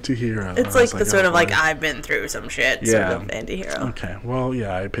 grizzled anti-hero. It's like the sort of like, I've been through some shit sort of anti-hero. Okay. Well,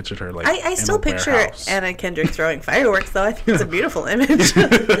 yeah, I pictured her like I still picture Anna Kendrick throwing fireworks, though. I think it's a beautiful image.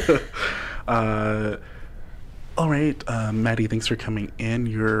 All right, Maddie, thanks for coming in.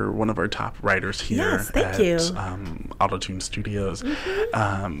 You're one of our top writers here at Autotune Studios.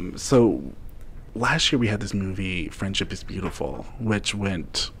 So last year we had this movie, Friendship is Beautiful, which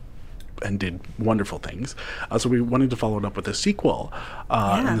went and did wonderful things. So we wanted to follow it up with a sequel.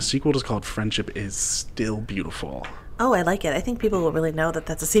 And the sequel is called Friendship is Still Beautiful. Oh, I like it. I think people will really know that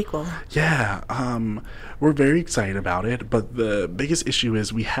that's a sequel. Yeah, we're very excited about it, but the biggest issue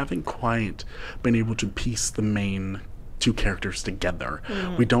is we haven't quite been able to piece the main two characters together.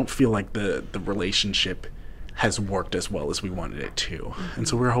 We don't feel like the relationship has worked as well as we wanted it to. And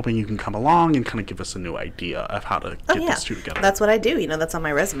so we're hoping you can come along and kind of give us a new idea of how to get these two together. That's what I do. That's on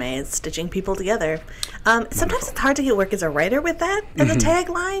my resume, is stitching people together. Sometimes it's hard to get work as a writer with that as a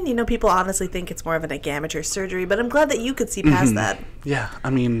tagline. People honestly think it's more of an amateur surgery, but I'm glad that you could see past that. Yeah, I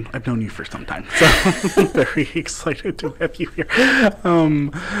mean, I've known you for some time, so I'm very excited to have you here.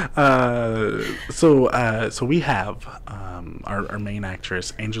 So we have our main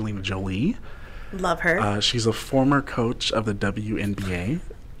actress, Angelina Jolie. Love her. She's a former coach of the WNBA.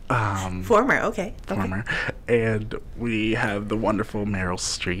 Former. And we have the wonderful Meryl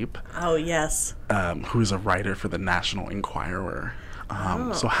Streep. Oh, yes. Who is a writer for the National Enquirer.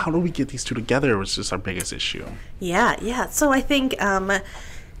 So how do we get these two together was just our biggest issue. Yeah. So I think...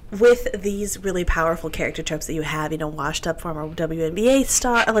 with these really powerful character tropes that you have, washed up former WNBA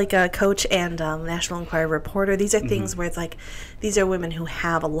star, like a coach and National Enquirer reporter, these are things where it's like, these are women who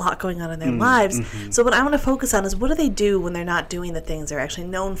have a lot going on in their lives. So what I want to focus on is, what do they do when they're not doing the things they're actually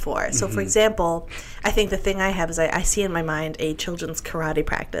known for? So for example, I think the thing I have is I see in my mind a children's karate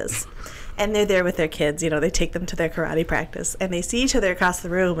practice. And they're there with their kids, they take them to their karate practice, and they see each other across the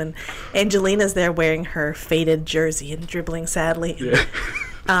room, and Angelina's there wearing her faded jersey and dribbling sadly. Yeah.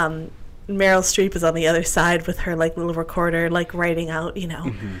 Meryl Streep is on the other side with her little recorder, writing out,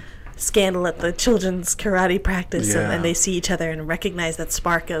 scandal at the children's karate practice, and they see each other and recognize that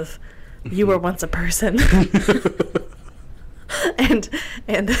spark of, you were once a person. and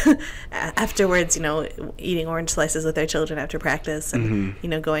afterwards, eating orange slices with their children after practice, and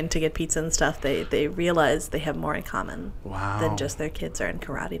going to get pizza and stuff, they realize they have more in common than just their kids are in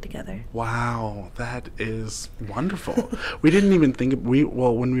karate together. Wow, that is wonderful. We didn't even think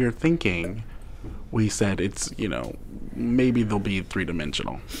when we were thinking, we said it's maybe they'll be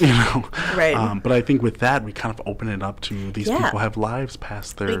three-dimensional, right? But I think with that, we kind of open it up to these people have lives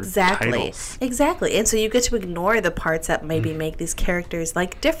past their titles. Exactly. And so you get to ignore the parts that maybe make these characters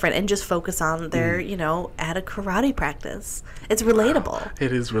different, and just focus on their at a karate practice. It's relatable.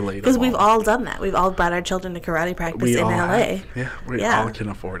 It is relatable because we've all done that. We've all brought our children to karate practice in LA. We all can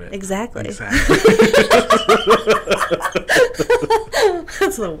afford it. Exactly.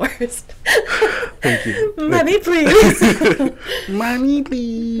 That's the worst. Thank you. Money, please. Money,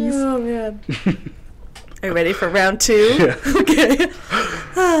 please. Oh, man. Are you ready for round two? Yeah. Okay.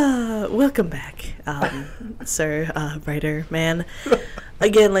 Welcome back, sir, writer, man.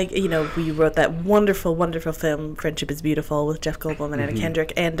 Again, we wrote that wonderful, wonderful film, Friendship is Beautiful, with Jeff Goldblum and Anna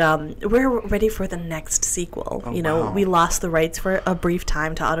Kendrick, and we're ready for the next sequel. Wow. We lost the rights for a brief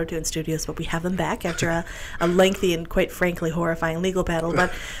time to Autotune Studios, but we have them back after a lengthy and, quite frankly, horrifying legal battle.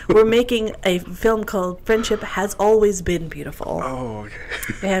 But we're making a film called Friendship Has Always Been Beautiful. Oh, okay.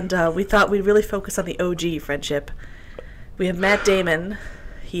 And we thought we'd really focus on the OG Friendship. We have Matt Damon.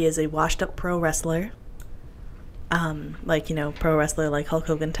 He is a washed-up pro wrestler. Pro wrestler, like Hulk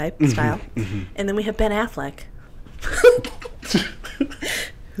Hogan type style. And then we have Ben Affleck,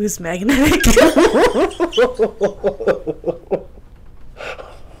 who's magnetic.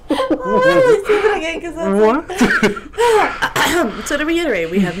 So to reiterate,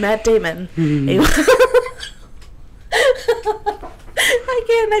 we have Matt Damon. I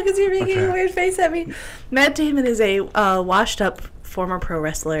can't now because you're making a weird face at me. Matt Damon is a washed-up former pro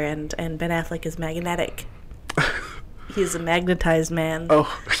wrestler, and Ben Affleck is magnetic. He's a magnetized man.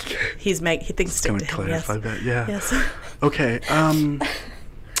 Oh, okay. He thinks stick to him. Clarify that. Yeah. Yes. Okay.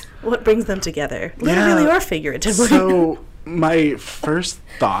 What brings them together, literally or figuratively? So my first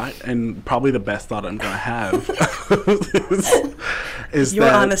thought, and probably the best thought I'm gonna have, is your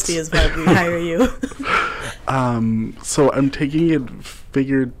that honesty is why we hire you. So I'm taking it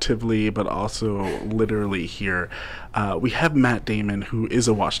figuratively, but also literally here. We have Matt Damon, who is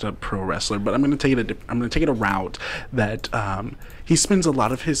a washed-up pro wrestler, but I'm going to take it a route that he spends a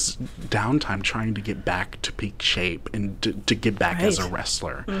lot of his downtime trying to get back to peak shape and to get back as a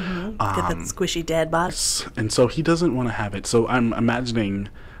wrestler. Get that squishy dad bod. And so he doesn't want to have it. So I'm imagining,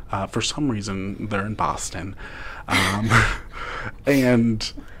 for some reason, they're in Boston,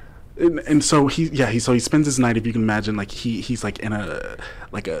 and so he spends his night, if you can imagine, like he's like in a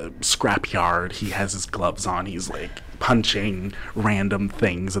scrap yard. He has his gloves on. He's like punching random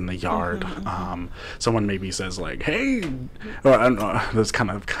things in the yard. Someone maybe says like, "Hey," or I don't know. That's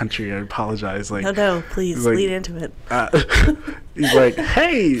kind of country. I apologize. Like, no, please lead into it. He's like,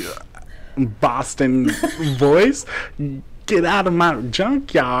 "Hey, Boston voice, get out of my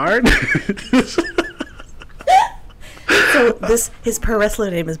junkyard." So his pro wrestler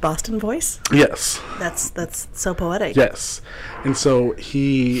name is Boston Voice? Yes. That's so poetic. Yes. And so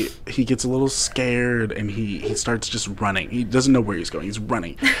he gets a little scared and he starts just running. He doesn't know where he's going. He's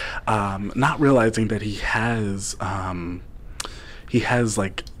running. Not realizing that he has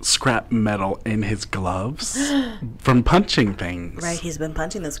like scrap metal in his gloves from punching things. Right, he's been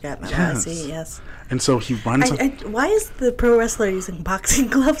punching the scrap metal. Yes. I see, yes. And so he runs. Why is the pro wrestler using boxing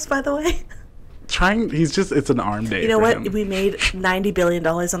gloves, by the way? It's an arm day. You know for what? him. We made $90 billion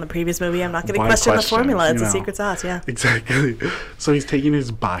on the previous movie. I'm not going to question the formula. It's a secret sauce, yeah. Exactly. So he's taking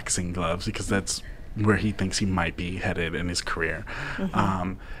his boxing gloves because that's where he thinks he might be headed in his career.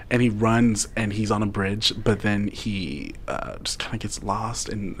 And he runs and he's on a bridge, but then he just kind of gets lost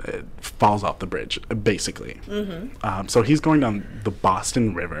and falls off the bridge, basically. So he's going down the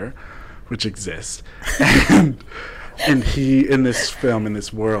Boston River, which exists. And he, in this film, in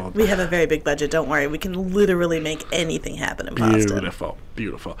this world... We have a very big budget, don't worry. We can literally make anything happen in Boston.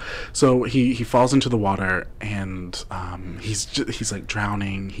 Beautiful. So he falls into the water, and he's like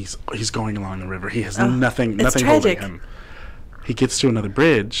drowning. He's going along the river. He has nothing holding him. He gets to another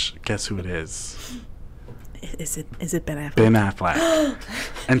bridge. Guess who it is? Is it Ben Affleck? Ben Affleck.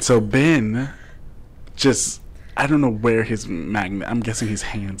 And so Ben just... I don't know where his magnet, I'm guessing his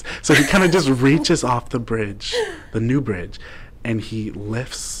hands. So he kind of just reaches off the bridge, the new bridge, and he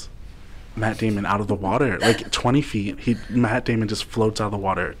lifts Matt Damon out of the water, like 20 feet. Matt Damon just floats out of the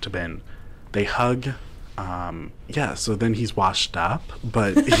water to Ben. They hug. So then he's washed up,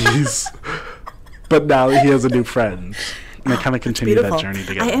 but now he has a new friend. And they kind of continue that journey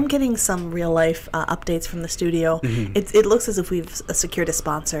together. I am getting some real life updates from the studio. It looks as if we've secured a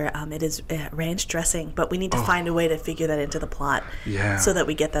sponsor. It is ranch dressing, but we need to find a way to figure that into the plot, so that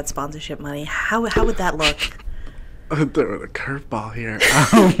we get that sponsorship money. How would that look? Throwing a curveball here.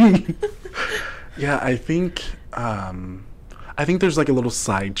 Yeah, I think there's like a little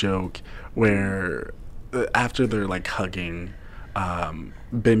side joke where after they're like hugging,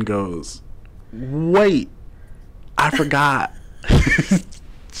 Ben goes, "Wait, I forgot."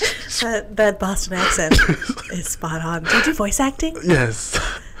 That Boston accent is spot on. Do you do voice acting? Yes.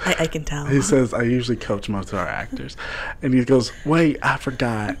 I can tell. He says, I usually coach most of our actors. And he goes, "Wait, I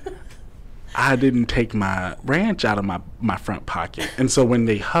forgot. I didn't take my ranch out of my front pocket." And so when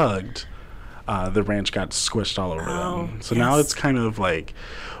they hugged, the ranch got squished all over them. So now it's kind of like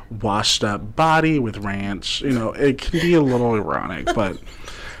washed up body with ranch. You know, it can be a little ironic, but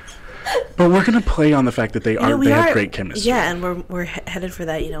we're gonna play on the fact that they have great chemistry. Yeah, and we're headed for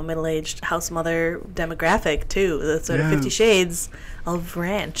that middle-aged house mother demographic too. The sort of 50 Shades of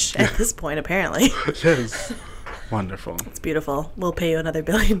ranch at this point, apparently. Yes, wonderful. It's beautiful. We'll pay you another $1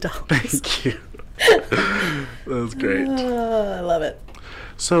 billion. Thank you. That was great. I love it.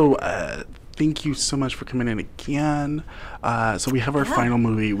 So, thank you so much for coming in again. So we have our final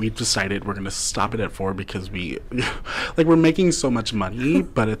movie. We've decided we're going to stop it at 4 because we're making so much money,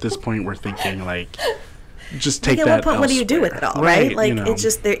 but at this point we're thinking like, just take that elsewhere. What do you do with it all, right? Like, it's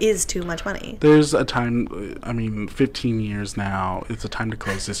just, there is too much money. There's a time, 15 years now, it's a time to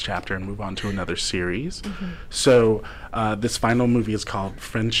close this chapter and move on to another series. So this final movie is called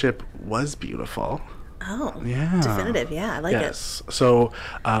Friendship Was Beautiful. Oh, yeah. Definitive, yeah, I like it. Yes. So,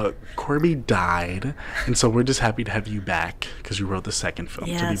 Corby died, and so we're just happy to have you back because you wrote the second film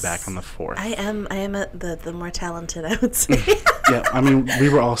to be back on the 4th. I am the more talented, I would say. Yeah, we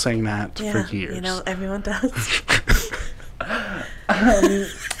were all saying that for years. Everyone does.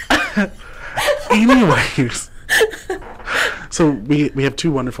 Anyways, so we have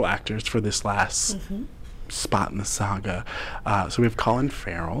 2 wonderful actors for this last spot in the saga. So we have Colin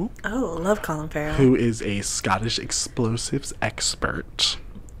Farrell. Oh, love Colin Farrell. Who is a Scottish explosives expert.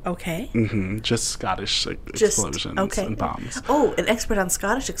 Okay. Just Scottish explosions and bombs. Oh, an expert on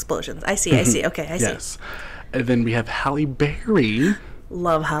Scottish explosions. I see. Okay, I see. Yes. And then we have Halle Berry.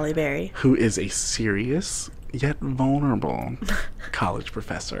 Love Halle Berry. Who is a serious yet vulnerable college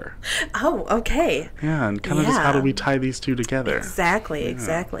professor. Oh, okay. Yeah, and kind of just how do we tie these two together?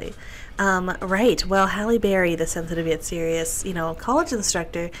 Exactly. Right. Well, Halle Berry, the sensitive yet serious, college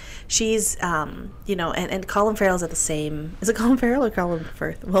instructor, she's, and Colin Farrell's at the same. Is it Colin Farrell or Colin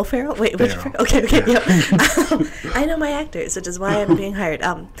Firth? Will Ferrell? Wait, which? Okay, yep. I know my actors, which is why I'm being hired.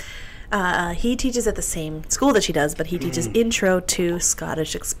 He teaches at the same school that she does, but he teaches Intro to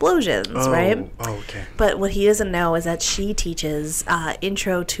Scottish Explosions, right? Oh, okay. But what he doesn't know is that she teaches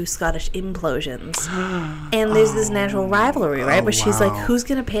Intro to Scottish Implosions. And there's this natural rivalry, right? Where she's like, who's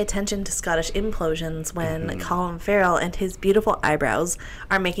going to pay attention to Scottish Implosions when Colin Farrell and his beautiful eyebrows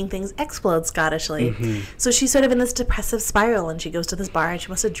are making things explode Scottishly? So she's sort of in this depressive spiral, and she goes to this bar, and she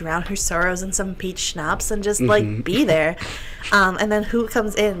wants to drown her sorrows in some peach schnapps and just, be there. And then who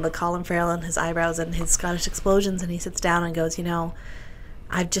comes in? The Colin Farrell and his eyebrows and his Scottish explosions, and he sits down and goes,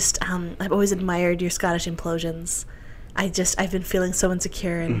 I've always admired your Scottish implosions. I've been feeling so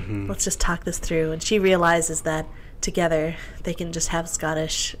insecure, and let's just talk this through. And she realizes that together they can just have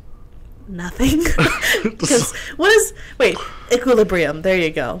Scottish nothing. Because equilibrium. There you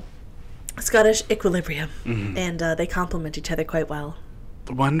go. Scottish equilibrium. And they complement each other quite well.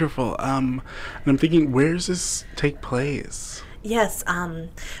 Wonderful. And I'm thinking, where does this take place? Yes.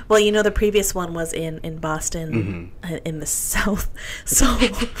 Well, the previous one was in Boston, in the South. So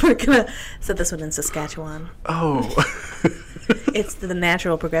we're going to set this one in Saskatchewan. Oh. It's the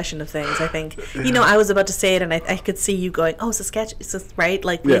natural progression of things, I think. I was about to say it, and I could see you going, oh, Saskatchewan, right?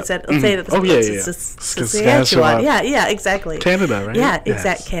 Like we said, let's say that this Saskatchewan. Yeah, exactly. Canada, right? Yeah,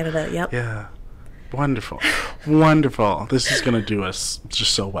 exact Canada, yep. Yeah. Wonderful. Wonderful. This is going to do us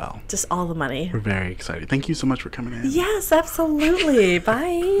just so well. Just all the money. We're very excited. Thank you so much for coming in. Yes, absolutely.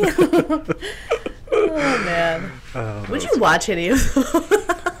 Bye. Oh, man. Would you watch any of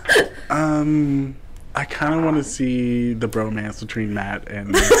them? I kind of want to see the bromance between Matt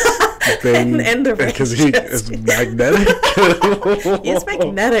and Ben. and the because he is magnetic. He's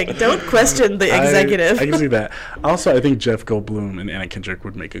magnetic. Don't question the executive. I can see that. Also, I think Jeff Goldblum and Anna Kendrick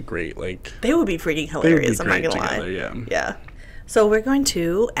would make a great, They would be freaking hilarious, I'm not going to lie. Together, Yeah. So we're going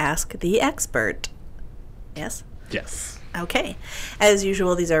to ask the expert. Yes? Yes. Okay. As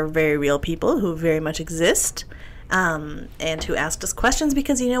usual, these are very real people who very much exist. And who asked us questions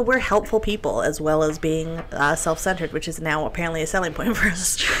because, we're helpful people as well as being self-centered, which is now apparently a selling point for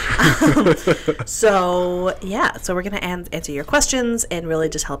us. So we're going to answer your questions and really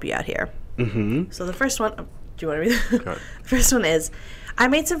just help you out here. So the first one, do you want to read it? The first one is, I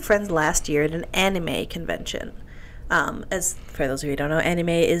made some friends last year at an anime convention. As for those of you who don't know, anime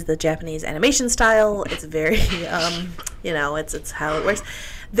is the Japanese animation style. It's very, it's how it works.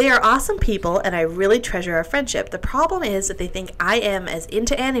 They are awesome people, and I really treasure our friendship. The problem is that they think I am as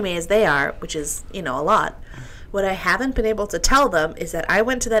into anime as they are, which is, a lot. What I haven't been able to tell them is that I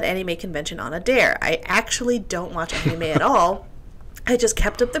went to that anime convention on a dare. I actually don't watch anime at all. I just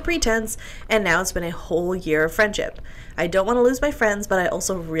kept up the pretense, and now it's been a whole year of friendship. I don't want to lose my friends, but I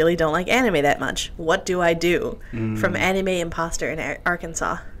also really don't like anime that much. What do I do? From Anime Imposter in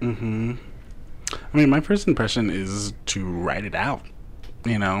Arkansas. I mean, my first impression is to write it out.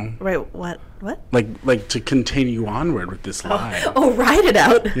 Right, what? Like to continue onward with this lie. Oh, write it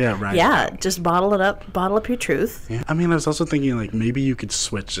out. Yeah, right. Yeah, just bottle up your truth. Yeah. I mean, I was also thinking, maybe you could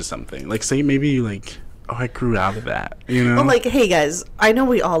switch to something. Say maybe you, I grew out of that, Well, hey, guys, I know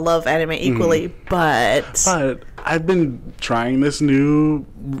we all love anime equally, but I've been trying this new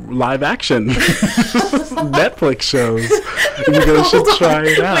live action Netflix shows. You guys should try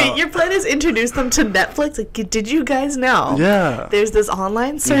it out. Wait, your plan is introduce them to Netflix? Did you guys know? Yeah. There's this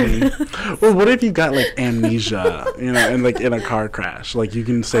online service. Well, what if you got amnesia, and in a car crash? You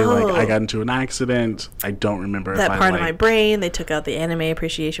can say I got into an accident. I don't remember that part of my brain. They took out the anime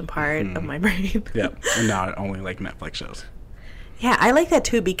appreciation part of my brain. Yep. And now I only like Netflix shows. Yeah, I like that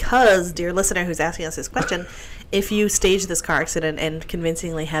too because, dear listener who's asking us this question, if you stage this car accident and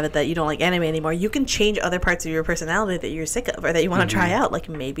convincingly have it that you don't like anime anymore, you can change other parts of your personality that you're sick of or that you want to try out.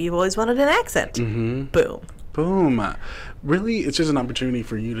 Maybe you've always wanted an accent. Boom. Boom. Really, it's just an opportunity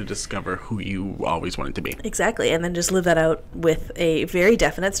for you to discover who you always wanted to be. Exactly, and then just live that out with a very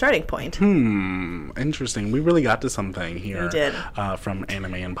definite starting point. Interesting. We really got to something here. We did. From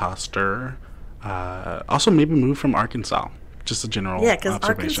Anime Imposter. Also, maybe move from Arkansas. just a general Yeah, because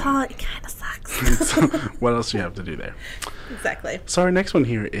observation. Arkansas, it kind of sucks. So what else do you have to do there? Exactly. So our next one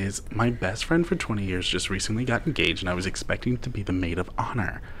here is, my best friend for 20 years just recently got engaged, and I was expecting to be the maid of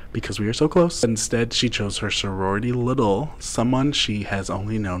honor because we are so close. Instead, she chose her sorority little, someone she has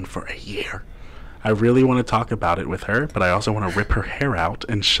only known for a year. I really want to talk about it with her, but I also want to rip her hair out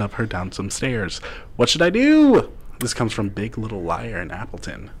and shove her down some stairs. What should I do? This comes from Big Little Liar in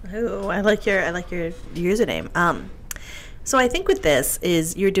Appleton. Ooh, I like your username. So I think with this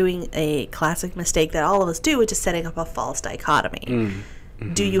is you're doing a classic mistake that all of us do, which is setting up a false dichotomy.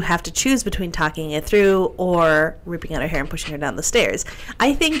 Mm-hmm. Do you have to choose between talking it through or ripping out her hair and pushing her down the stairs?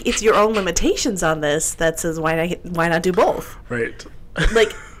 I think it's your own limitations on this that says why not do both? Right.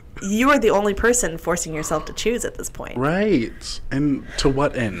 Like, you are the only person forcing yourself to choose at this point. Right. And to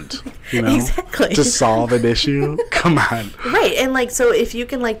what end? You know? Exactly. To solve an issue? Come on. Right. And, like, so if you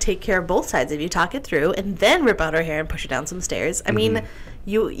can, like, take care of both sides, if you talk it through and then rip out her hair and push her down some stairs, I mean,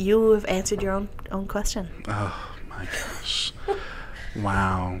 you have answered your own question. Oh, my gosh.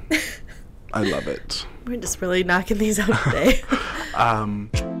 Wow. I love it. We're just really knocking these out today.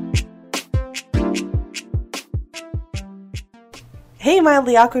 Hey,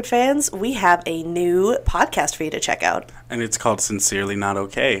 Mildly Awkward fans, we have a new podcast for you to check out. And it's called Sincerely Not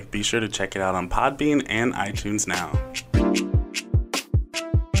Okay. Be sure to check it out on Podbean and iTunes now.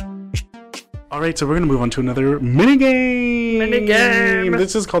 All right, so we're going to move on to another minigame. Minigame.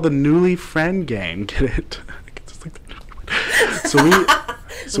 This is called the Newly Friend Game. Get it? So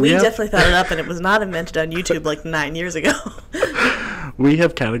we definitely thought it up, and it was not invented on YouTube like 9 years ago. We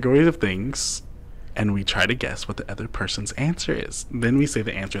have categories of things, and we try to guess what the other person's answer is. Then we say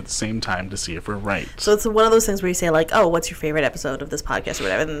the answer at the same time to see if we're right. So it's one of those things where you say, like, oh, what's your favorite episode of this podcast or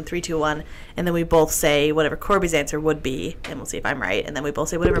whatever, and then 3, 2, 1, and then we both say whatever Corby's answer would be, and we'll see if I'm right, and then we both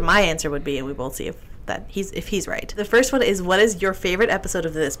say whatever my answer would be, and we both see if he's right. The first one is, what is your favorite episode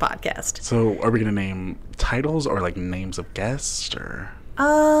of this podcast? So are we going to name titles or, like, names of guests, or...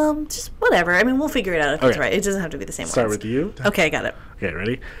 Just whatever. I mean, we'll figure it out if it's right. It doesn't have to be the same one. Start with you. Okay, got it. Okay,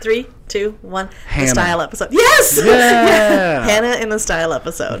 ready? 3, 2, 1. Hannah. The style episode. Yes! Yeah! Hannah in the style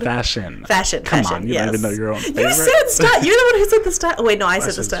episode. Fashion. Come on, you don't even know your own favorite. You said style. You're the one who said the style. Oh, wait, no, I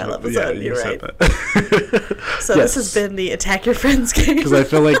said the style episode. Yeah, You're right. That. So yes. This has been the Attack Your Friends game. Because I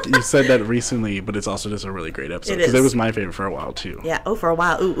feel like you said that recently, but it's also just a really great episode. Because it was my favorite for a while, too. Yeah. Oh, for a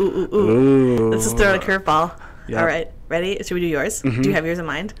while. Ooh. Let's just throw a curveball. Yep. All right. Ready? Should we do yours? Mm-hmm. Do you have yours in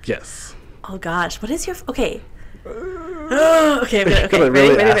mind? Yes. Oh, gosh. What is your... Okay. Okay.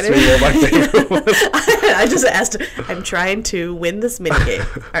 Ready? I just asked. I'm trying to win this minigame.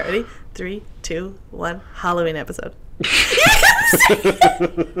 All right, ready? 3, 2, 1. Halloween episode. You have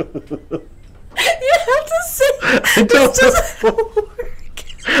to say. I don't know.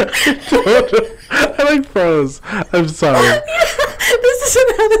 I like froze. I'm sorry. This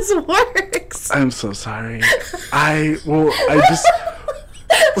isn't how this works. I'm so sorry. I just...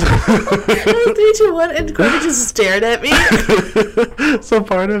 3, 2, 1, and Corby just stared at me. So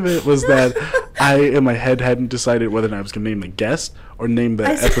part of it was that I, in my head, hadn't decided whether or not I was going to name the guest or name the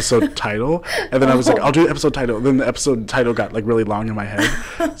episode title. And then I was like, I'll do the episode title. And then the episode title got, like, really long in my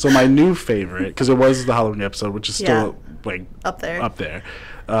head. So my new favorite, because it was the Halloween episode, which is still, like, up there.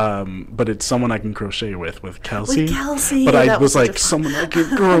 But it's Someone I Can Crochet with Kelsey. With Kelsey. But I was like, someone I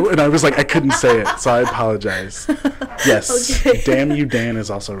can grow. And I was like, I couldn't say it. So I apologize. Yes. Okay. Damn You Dan is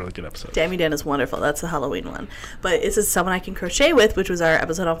also a really good episode. Damn You Dan is wonderful. That's the Halloween one. But this is Someone I Can Crochet With, which was our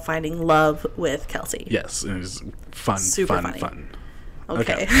episode on finding love with Kelsey. Yes. It was fun. Super funny.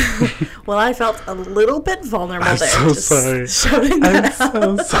 Okay. Well, I felt a little bit vulnerable I'm there. So sorry. I'm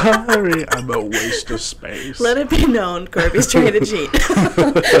so sorry. I'm a waste of space. Let it be known, Corby's trying to cheat.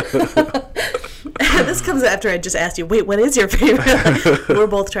 This comes after I just asked you, wait, what is your favorite? We're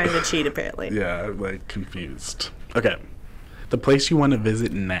both trying to cheat, apparently. Yeah, I'm, like, confused. Okay. The place you want to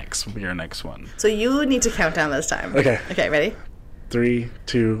visit next will be your next one. So you need to count down this time. Okay. Okay, ready? 3,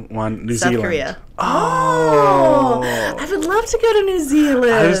 2, 1. New South Zealand. Korea. Oh, I would love to go to New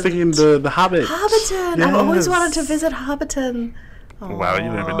Zealand. I was thinking the Hobbit. Hobbiton. Yes. I've always wanted to visit Hobbiton. Oh. Wow, you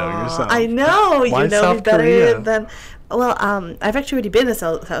never know yourself. I know. Why you know South me better Korea? than... Well, I've actually already been to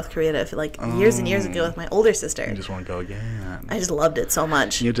South Korea like years and years ago with my older sister. You just want to go again. I just loved it so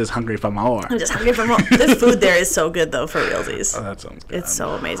much. You're just hungry for more. I'm just hungry for more. The food there is so good, though, for realsies. Oh, that sounds good. It's so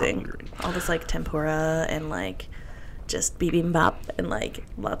amazing. Hungry. All this, like, tempura and, like... just bibimbap and like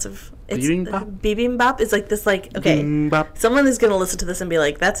lots of Bibimbap? Bibimbap is like this like okay. Bibimbap. Someone is gonna listen to this and be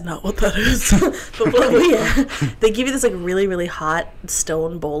like, "That's not what that is." But well, yeah, they give you this like really really hot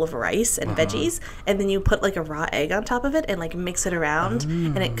stone bowl of rice and veggies, and then you put like a raw egg on top of it and like mix it around,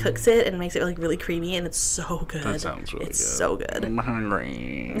 and it cooks it and makes it like really creamy, and it's so good. That sounds really good. It's so good. I'm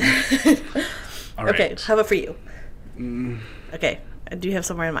hungry. All Okay, right. how about for you? Okay, do you have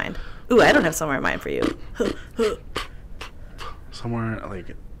somewhere in mind? Ooh, I don't have somewhere in mind for you. Somewhere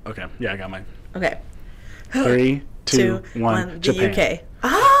like okay, yeah, I got mine. Okay. 3, 2, 1. The Japan. UK.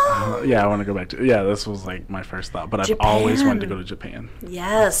 Oh, Yeah, I want to go back to. Yeah, this was like my first thought, but I've always wanted to go to Japan.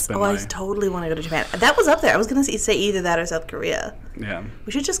 yes. been Oh, I my- totally want to go to Japan. That was up there. I was gonna say either that or South Korea. Yeah,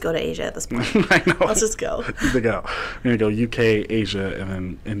 We should just go to Asia at this point. I know. Let's just go. There you go. We're gonna go UK, Asia, and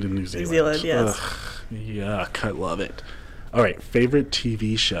then into New Zealand. Zealand, yes. Ugh, yuck, I love it. All right, favorite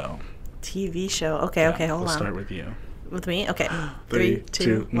TV show. TV show. Okay, okay, hold We'll on. start with you. With me? Okay. 3,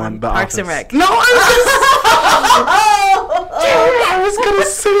 2, 1. The Parks and Office. Rec. No, I was gonna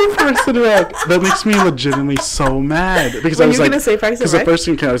say Parks and Rec. That makes me legitimately so mad because Were I was you like, gonna say Parks and because the Rec? first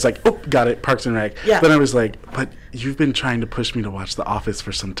thing came, I was like, oh, got it, Parks and Rec. Yeah. Then I was like, but you've been trying to push me to watch The Office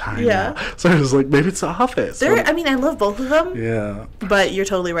for some time Yeah. now. So I was like, maybe it's The Office. There, I mean, I love both of them, Yeah. but you're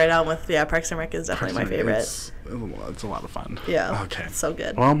totally right on with, Parks and Rec is definitely my favorite. It's a lot of fun. Yeah. Okay. It's so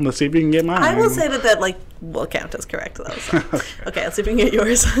good. Well, let's see if you can get mine. I will say that like will count as correct though. So. Okay, let's see if we can get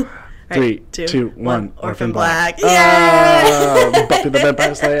yours. All right, 3, 2, 1. Orphan Black. Oh, Yay! Buffy the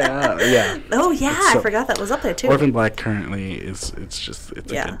Vampire Slayer. Yeah. Oh yeah, So- I forgot that was up there too. Orphan Black currently it's a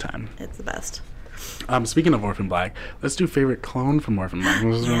good time. It's the best. Speaking of Orphan Black, let's do favorite clone from Orphan Black.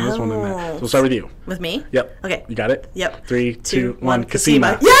 This one in there. So we'll start with you. With me? Yep. Okay. You got it? Yep. 3, 2, 1.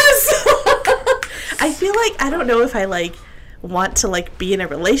 Cosima. Cosima. Yes! I feel like I don't know if I like want to like be in a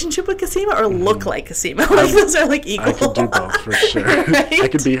relationship with Cosima or look like Cosima. Like those are like equal. I could do both for sure. Right? I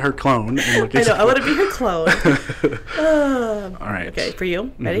could be her clone and look I at know. I want to be her clone. All right. Okay, for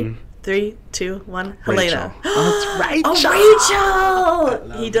you. Ready? 3, 2, 1. Helena. Rachel. Oh, it's Rachel. Oh,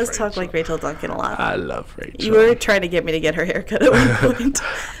 Rachel! He does talk Rachel. like Rachel Duncan a lot. I love Rachel. You were trying to get me to get her haircut at one point. So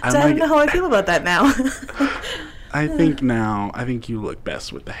I don't know how I feel about that now. I think you look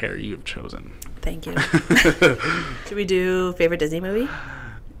best with the hair you've chosen. Thank you. Should we do favorite Disney movie?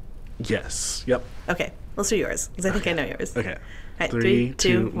 Yes. Yep. Okay, let's do yours because I think I know yours. Okay. All right, 3, 3,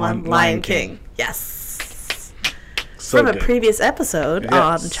 2, 1. Lion King. Yes. So From good. a previous episode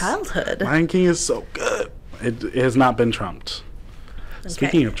on Yes. childhood. Lion King is so good. It has not been trumped.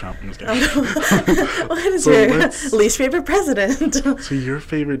 Speaking of Trump, I'm just kidding. What is So your let's- least favorite president? So your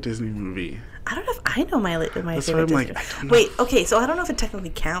favorite Disney movie? I don't know if I know my That's why favorite I'm like, Disney. I don't know. Wait, okay, so I don't know if it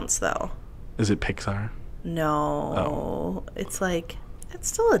technically counts though. Is it Pixar? No, it's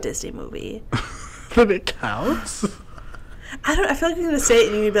still a Disney movie. Then it counts? I feel like you're gonna say it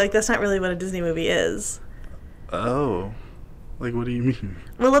and you're gonna be like, that's not really what a Disney movie is. Oh. Like, what do you mean?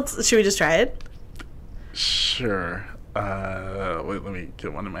 Well, should we just try it? Sure. Wait, let me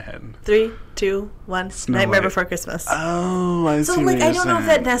get one in my head. 3, 2, 1. Snow Nightmare White. Before Christmas. Oh, I So see like, what I you're don't know if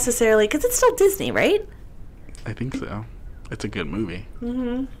saying. that necessarily, because it's still Disney, right? I think so. It's a good movie.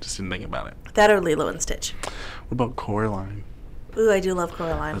 Mm-hmm. Just didn't think about it. That or Lilo and Stitch. What about Coraline? Ooh, I do love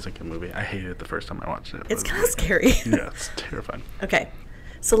Coraline. That's a good movie. I hated it the first time I watched it. It's but kind of scary. Yeah, it's terrifying. Okay.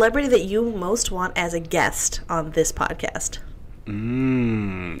 Celebrity that you most want as a guest on this podcast.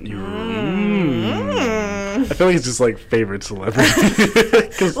 I feel like it's just like favorite celebrity.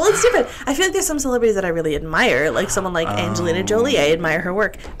 'Cause- Well, it's different. I feel like there's some celebrities that I really admire, like someone like Angelina Jolie. I admire her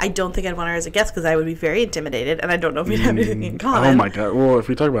work. I don't think I'd want her as a guest because I would be very intimidated, and I don't know if we'd have anything in common. oh my god. Well, if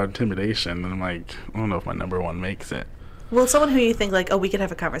we talk about intimidation, then I'm like, I don't know if my number one makes it. Well, someone who you think like, oh, we could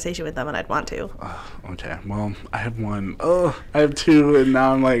have a conversation with them, and I'd want to. Okay. Well, I have one. Oh, I have two, and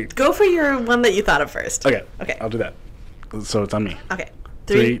now I'm like, Go for your one that you thought of first. okay. Okay. I'll do that. So it's on me. Okay.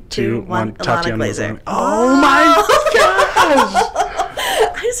 3, 2, 1. Alana Tatiana Glazer. Maslany. Oh my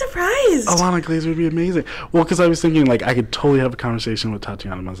gosh! I'm surprised. Alana Glazer would be amazing. Well, because I was thinking like I could totally have a conversation with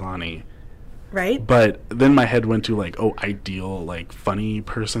Tatiana Maslany, Right? but then my head went to like, oh, ideal like funny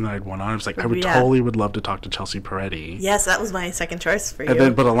person that I'd want on. I was like, I would Yeah. totally would love to talk to Chelsea Peretti. Yes, that was my second choice for you. And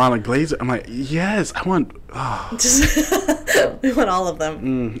then, but Alana Glazer, I'm like, yes, I want. Oh, Just we want all of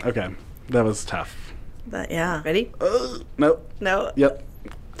them. okay, that was tough. But yeah. Ready? Nope. No. Yep.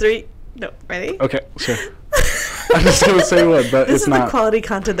 3. No. Ready? Okay. Sure. I'm just gonna say one, but This it's is not. the quality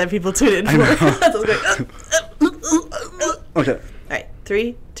content that people tune in for. know. So I was going, Okay. All right,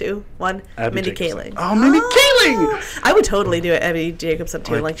 3, 2, 1. Abby Mindy Jacobson. Kaling. Oh, Mindy Kaling! I would totally do it, Abby Jacobson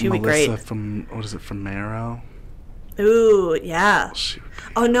too. Like she'd be great. Melissa from what is it from Marrow? Ooh, yeah. She would be-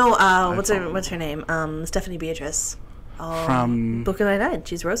 Oh no, what's her name? Stephanie Beatrice. from Brooklyn Nine-Nine.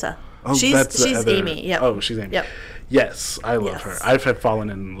 She's Rosa. Oh, she's other... Amy. Yep. Oh, she's Amy. Yep. Yes, I love Yes. her. I've had fallen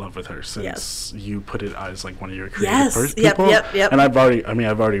in love with her since you put it as like one of your creative first people. Yep. And I've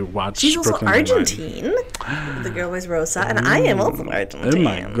already watched. She's also Brooklyn Argentine. The girl was Rosa, and I am also Argentine. Oh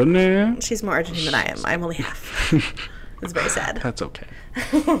my goodness! She's more Argentine than I am. I'm only half. It's very sad. That's okay.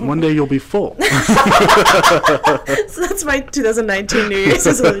 One day you'll be full. So that's my 2019 New Year's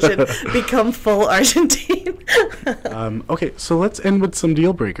resolution: become full Argentine. Okay, so let's end with some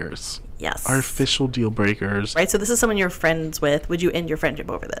deal breakers. Yes. Our official deal breakers. Right. So this is someone you're friends with. Would you end your friendship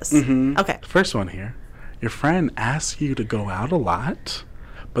over this? Mm-hmm. Okay. First one here. Your friend asks you to go out a lot,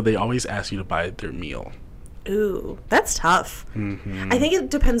 but they always ask you to buy their meal. Ooh, that's tough. Mm-hmm. I think it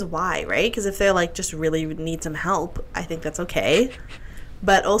depends why, right? Because if they're like just really need some help, I think that's okay.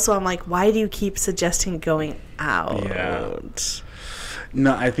 But also, I'm like, why do you keep suggesting going out? Yeah.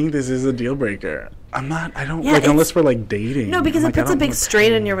 No, I think this is a deal breaker. I don't Yeah, like unless we're like dating. No, because I'm it like, I puts a don't big wanna strain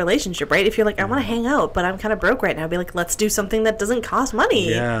pay. in your relationship, right? If you're like, I want to hang out, but I'm kind of broke right now, be like, let's do something that doesn't cost money.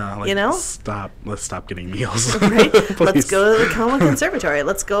 Yeah, like, you know? Let's stop getting meals. Right? Let's Please. go to the Coma Conservatory.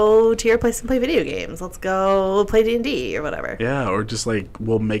 Let's go to your place and play video games. Let's go play D&D or whatever. Yeah, or just like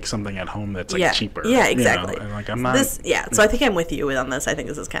we'll make something at home that's like cheaper. Yeah, you know? exactly. And like I'm not. So I think I'm with you on this. I think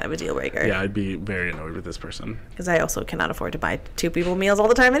this is kind of a deal breaker. Yeah, I'd be very annoyed with this person. Because I also cannot afford to buy two people meals all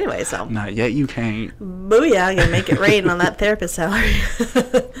the time anyway, so. Not yet. You can't. Booyah, I'm going to make it rain on that therapist salary.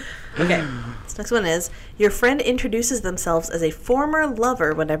 Okay, this next one is, your friend introduces themselves as a former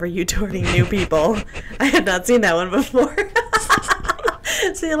lover whenever you two are new people. I have not seen that one before.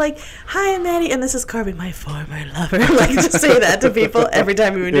 So you're like, hi, I'm Maddie, and this is Corbin, my former lover. Like, just say that to people every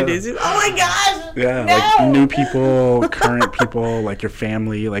time you introduce you. Oh my gosh! Yeah, no! like new people, current people, like your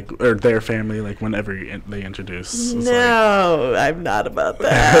family, like or their family, like whenever they introduce. No, I'm not about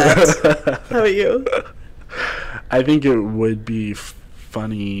that. How about you? I think it would be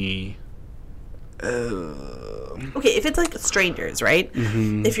funny. Okay, if it's like strangers, right?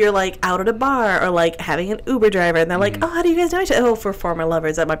 Mm-hmm. If you're like out at a bar or like having an Uber driver and they're like, oh, how do you guys know each other? Oh, for former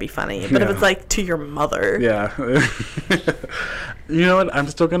lovers, that might be funny. But if Yeah. it's like to your mother. Yeah. You know what? I'm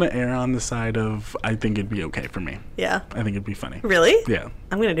still going to err on the side of I think it'd be okay for me. Yeah. I think it'd be funny. Really? Yeah.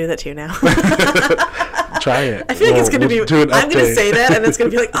 I'm going to do that too now. Try it. I feel like it's going to be, do an I'm going to update. say that and it's going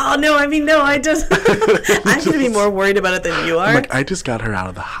to be like, oh, no, I mean, no, I just, I'm going to be more worried about it than you are. I'm like, I just got her out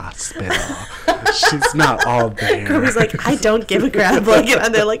of the hospital. She's not all there. Kirby's like, I don't give a crap. Like,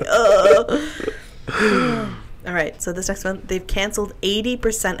 and they're like, ugh. All right, so this next one, they've canceled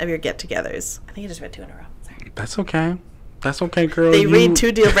 80% of your get-togethers. I think I just read 2 in a row. Sorry. That's okay. That's okay, girl. They read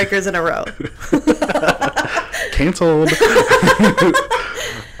 2 deal breakers in a row. Canceled.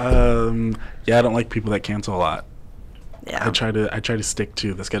 Yeah, I don't like people that cancel a lot. Yeah. I try to stick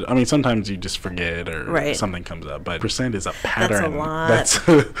to the schedule. I mean, sometimes you just forget or Right. something comes up, but percent is a pattern. lot.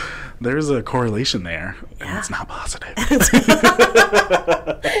 There's a correlation there, and Yeah. it's not positive.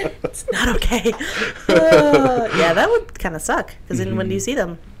 It's not okay. Yeah, that would kind of suck. Because then when do you see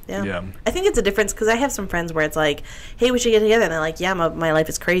them? Yeah. I think it's a difference because I have some friends where it's like, hey, we should get together. And they're like, yeah, my life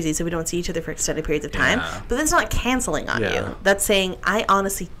is crazy, so we don't see each other for extended periods of time. Yeah. But that's not canceling on Yeah. you. That's saying, I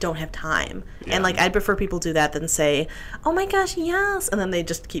honestly don't have time. Yeah. And like, I'd prefer people do that than say, oh my gosh, yes. And then they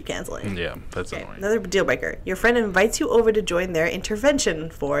just keep canceling. Yeah, that's Okay, annoying. another deal breaker. Your friend invites you over to join their intervention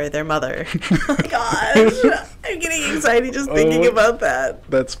for their mother. Oh my gosh. I'm getting anxiety just thinking about that.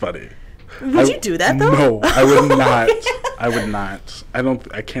 That's funny. Would you do that though? No, I would not. I would not.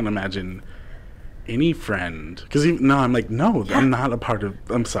 I can't imagine any friend because I'm like no, I'm not a part of.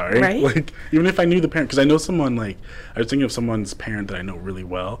 I'm sorry. Right? Like even if I knew the parent, because I know someone like I was thinking of someone's parent that I know really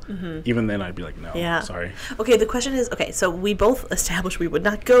well. Even then, I'd be like no, Yeah. sorry. Okay, the question is, okay, so we both established we would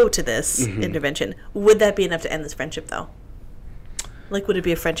not go to this intervention. Would that be enough to end this friendship though? Like, would it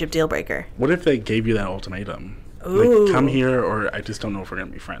be a friendship deal breaker? What if they gave you that ultimatum? Ooh. Like, come here, or I just don't know if we're gonna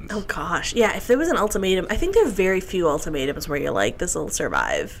be friends. Oh gosh, yeah. If there was an ultimatum, I think there are very few ultimatums where you're like, "This will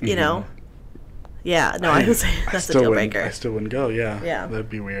survive," you know. Yeah, no, I would say that's a deal breaker. I still wouldn't go. Yeah, Yeah. that'd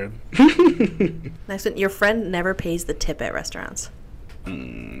be weird. Next one, your friend never pays the tip at restaurants.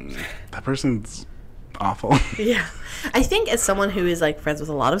 That person's awful. Yeah, I think as someone who is like friends with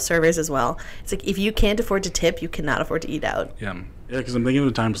a lot of servers as well, it's like if you can't afford to tip, you cannot afford to eat out. Yeah, because I'm thinking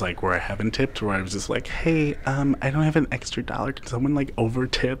of times like where I haven't tipped, where I was just like, "Hey, I don't have an extra $1. Can someone like over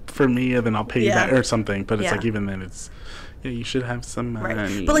tip for me, and then I'll pay you Yeah. back or something?" But it's Yeah. like even then, it's you should have some money.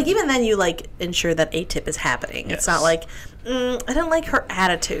 Right. But like even then, you like ensure that a tip is happening. It's not Yes. like I don't like her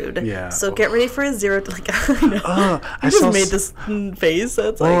attitude. Yeah. So get ready for a 0 to like. I know. I I just saw made s- this face. So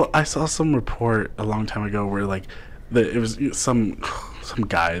it's Well, like I saw some report a long time ago where like it was some some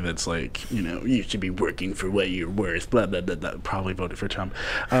guy that's like, you should be working for what you're worth, blah, blah, blah, blah. Probably voted for Trump.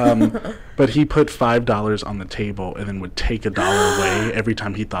 But he put $5 on the table and then would take $1 away every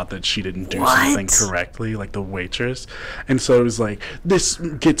time he thought that she didn't do something correctly, like the waitress. And so it was like, this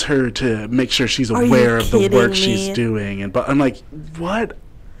gets her to make sure she's aware of the work she's doing. But I'm like, what?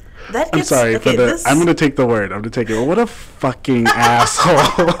 I'm sorry, but I'm going to take the word. I'm going to take it. What a fucking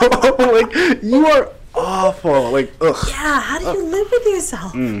asshole. Like, you are awful. Like, ugh. Yeah, how do you live with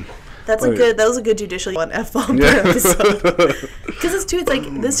yourself? That was a good judicial F-bomb per episode. Because it's like,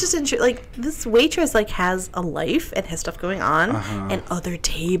 this just ensures, like, this waitress, like, has a life and has stuff going on and other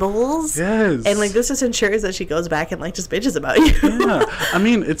tables. Yes. And, like, this just ensures that she goes back and, like, just bitches about you. Yeah. I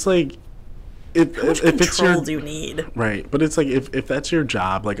mean, it's like, if it's your, do you need? Right. But it's like, if that's your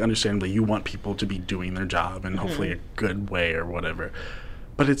job, like, understandably, you want people to be doing their job and hopefully a good way or whatever.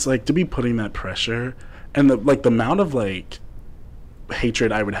 But it's like, to be putting that pressure and the amount of, like,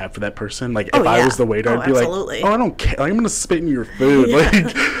 hatred I would have for that person. Like, if I was the waiter, I'd be like, I don't care. Like, I'm going to spit in your food. Yeah. Like,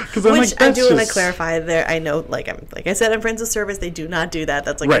 because I'm Which like, I do want to clarify there. I know, like I said, in friends of service, they do not do that.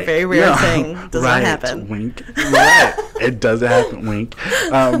 That's like a very rare thing. Does not happen. Wink. Right. It does happen. Wink.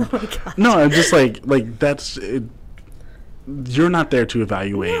 Oh my God. No, I'm just like that's it. You're not there to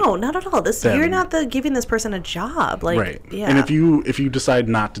evaluate. No, not at all. You're not giving this person a job. Like, right. Yeah. And if you decide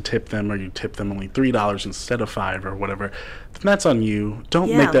not to tip them, or you tip them only $3 instead of $5 or whatever, then that's on you.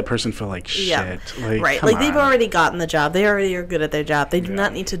 Don't make that person feel like shit. Like, right. Like, they've already gotten the job. They already are good at their job. They do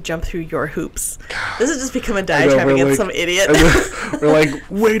not need to jump through your hoops. This has just become a diatribe against some idiot. We're like,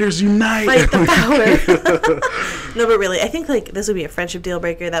 waiters unite. Fight the power. No, but really, I think, like, this would be a friendship deal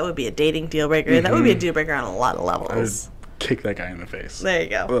breaker. That would be a dating deal breaker. That would be a deal breaker on a lot of levels. Kick that guy in the face. There you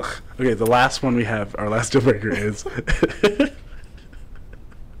go. Ugh. Okay, the last one we have, our last deal breaker is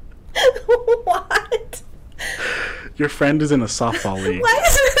what? Your friend is in a softball league. Why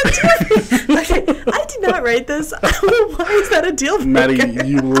is it a deal breaker? Okay, I did not write this. Why is that a deal breaker? Maddie,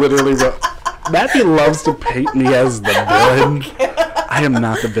 you literally wrote. Maddie loves to paint me as the villain. I am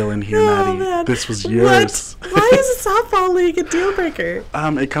not the villain here, Maddie. Man. This was yours. What? Why is a softball league a deal breaker?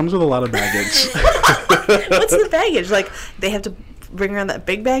 It comes with a lot of baggage. What's the baggage? Like, they have to bring around that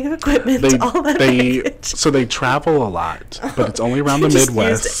big bag of equipment, all that baggage. So they travel a lot, but it's only around the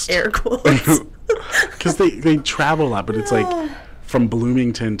Midwest. Used air quotes. Because they travel a lot, but it's like from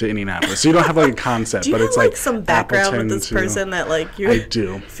Bloomington to Indianapolis. So you don't have like a concept, but it's like some background Appleton with this person that like you're I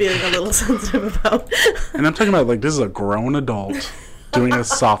do. Feeling a little sensitive about. And I'm talking about like this is a grown adult doing a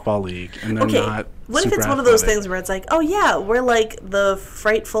softball league, and they're not. What if it's one of those things where it's like, oh yeah, we're like the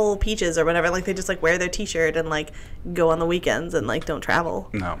Frightful Peaches or whatever, like they just like wear their T-shirt and like go on the weekends and like don't travel?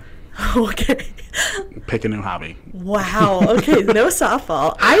 No. Okay. Pick a new hobby. Wow. Okay. No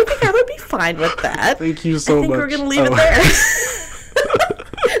softball. I think I would be fine with that. Thank you so much. I think we're gonna leave it there.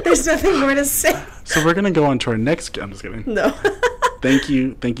 There's nothing more to say. So we're gonna go on to our next. I'm just kidding. No. Thank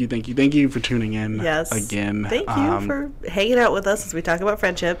you for tuning in. Yes. Again. Thank you for hanging out with us as we talk about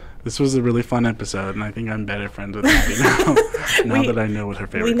friendship. This was a really fun episode, and I think I'm better friends with Maddie now that I know what her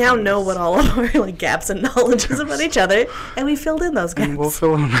favorite. We now know what all of our like gaps and knowledge is about each other, and we filled in those gaps. And we'll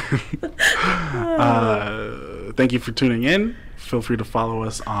fill them in. Thank you for tuning in. Feel free to follow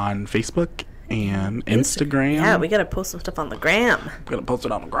us on Facebook and Instagram. Yeah, we gotta post some stuff on the gram. We're gonna post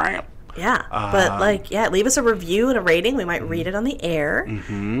it on the gram. Yeah, but leave us a review and a rating. We might read it on the air.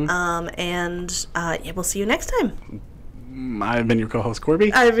 We'll see you next time. I've been your co-host,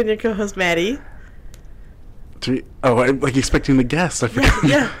 Corby. I've been your co-host, Maddie. I'm like expecting the guest. I forgot.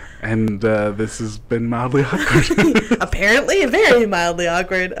 Yeah. And this has been mildly awkward. Apparently, very mildly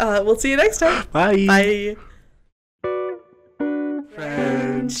awkward. We'll see you next time. Bye. Bye.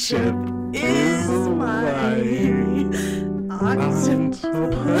 Friendship is my octopus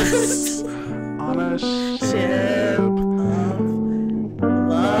on a ship.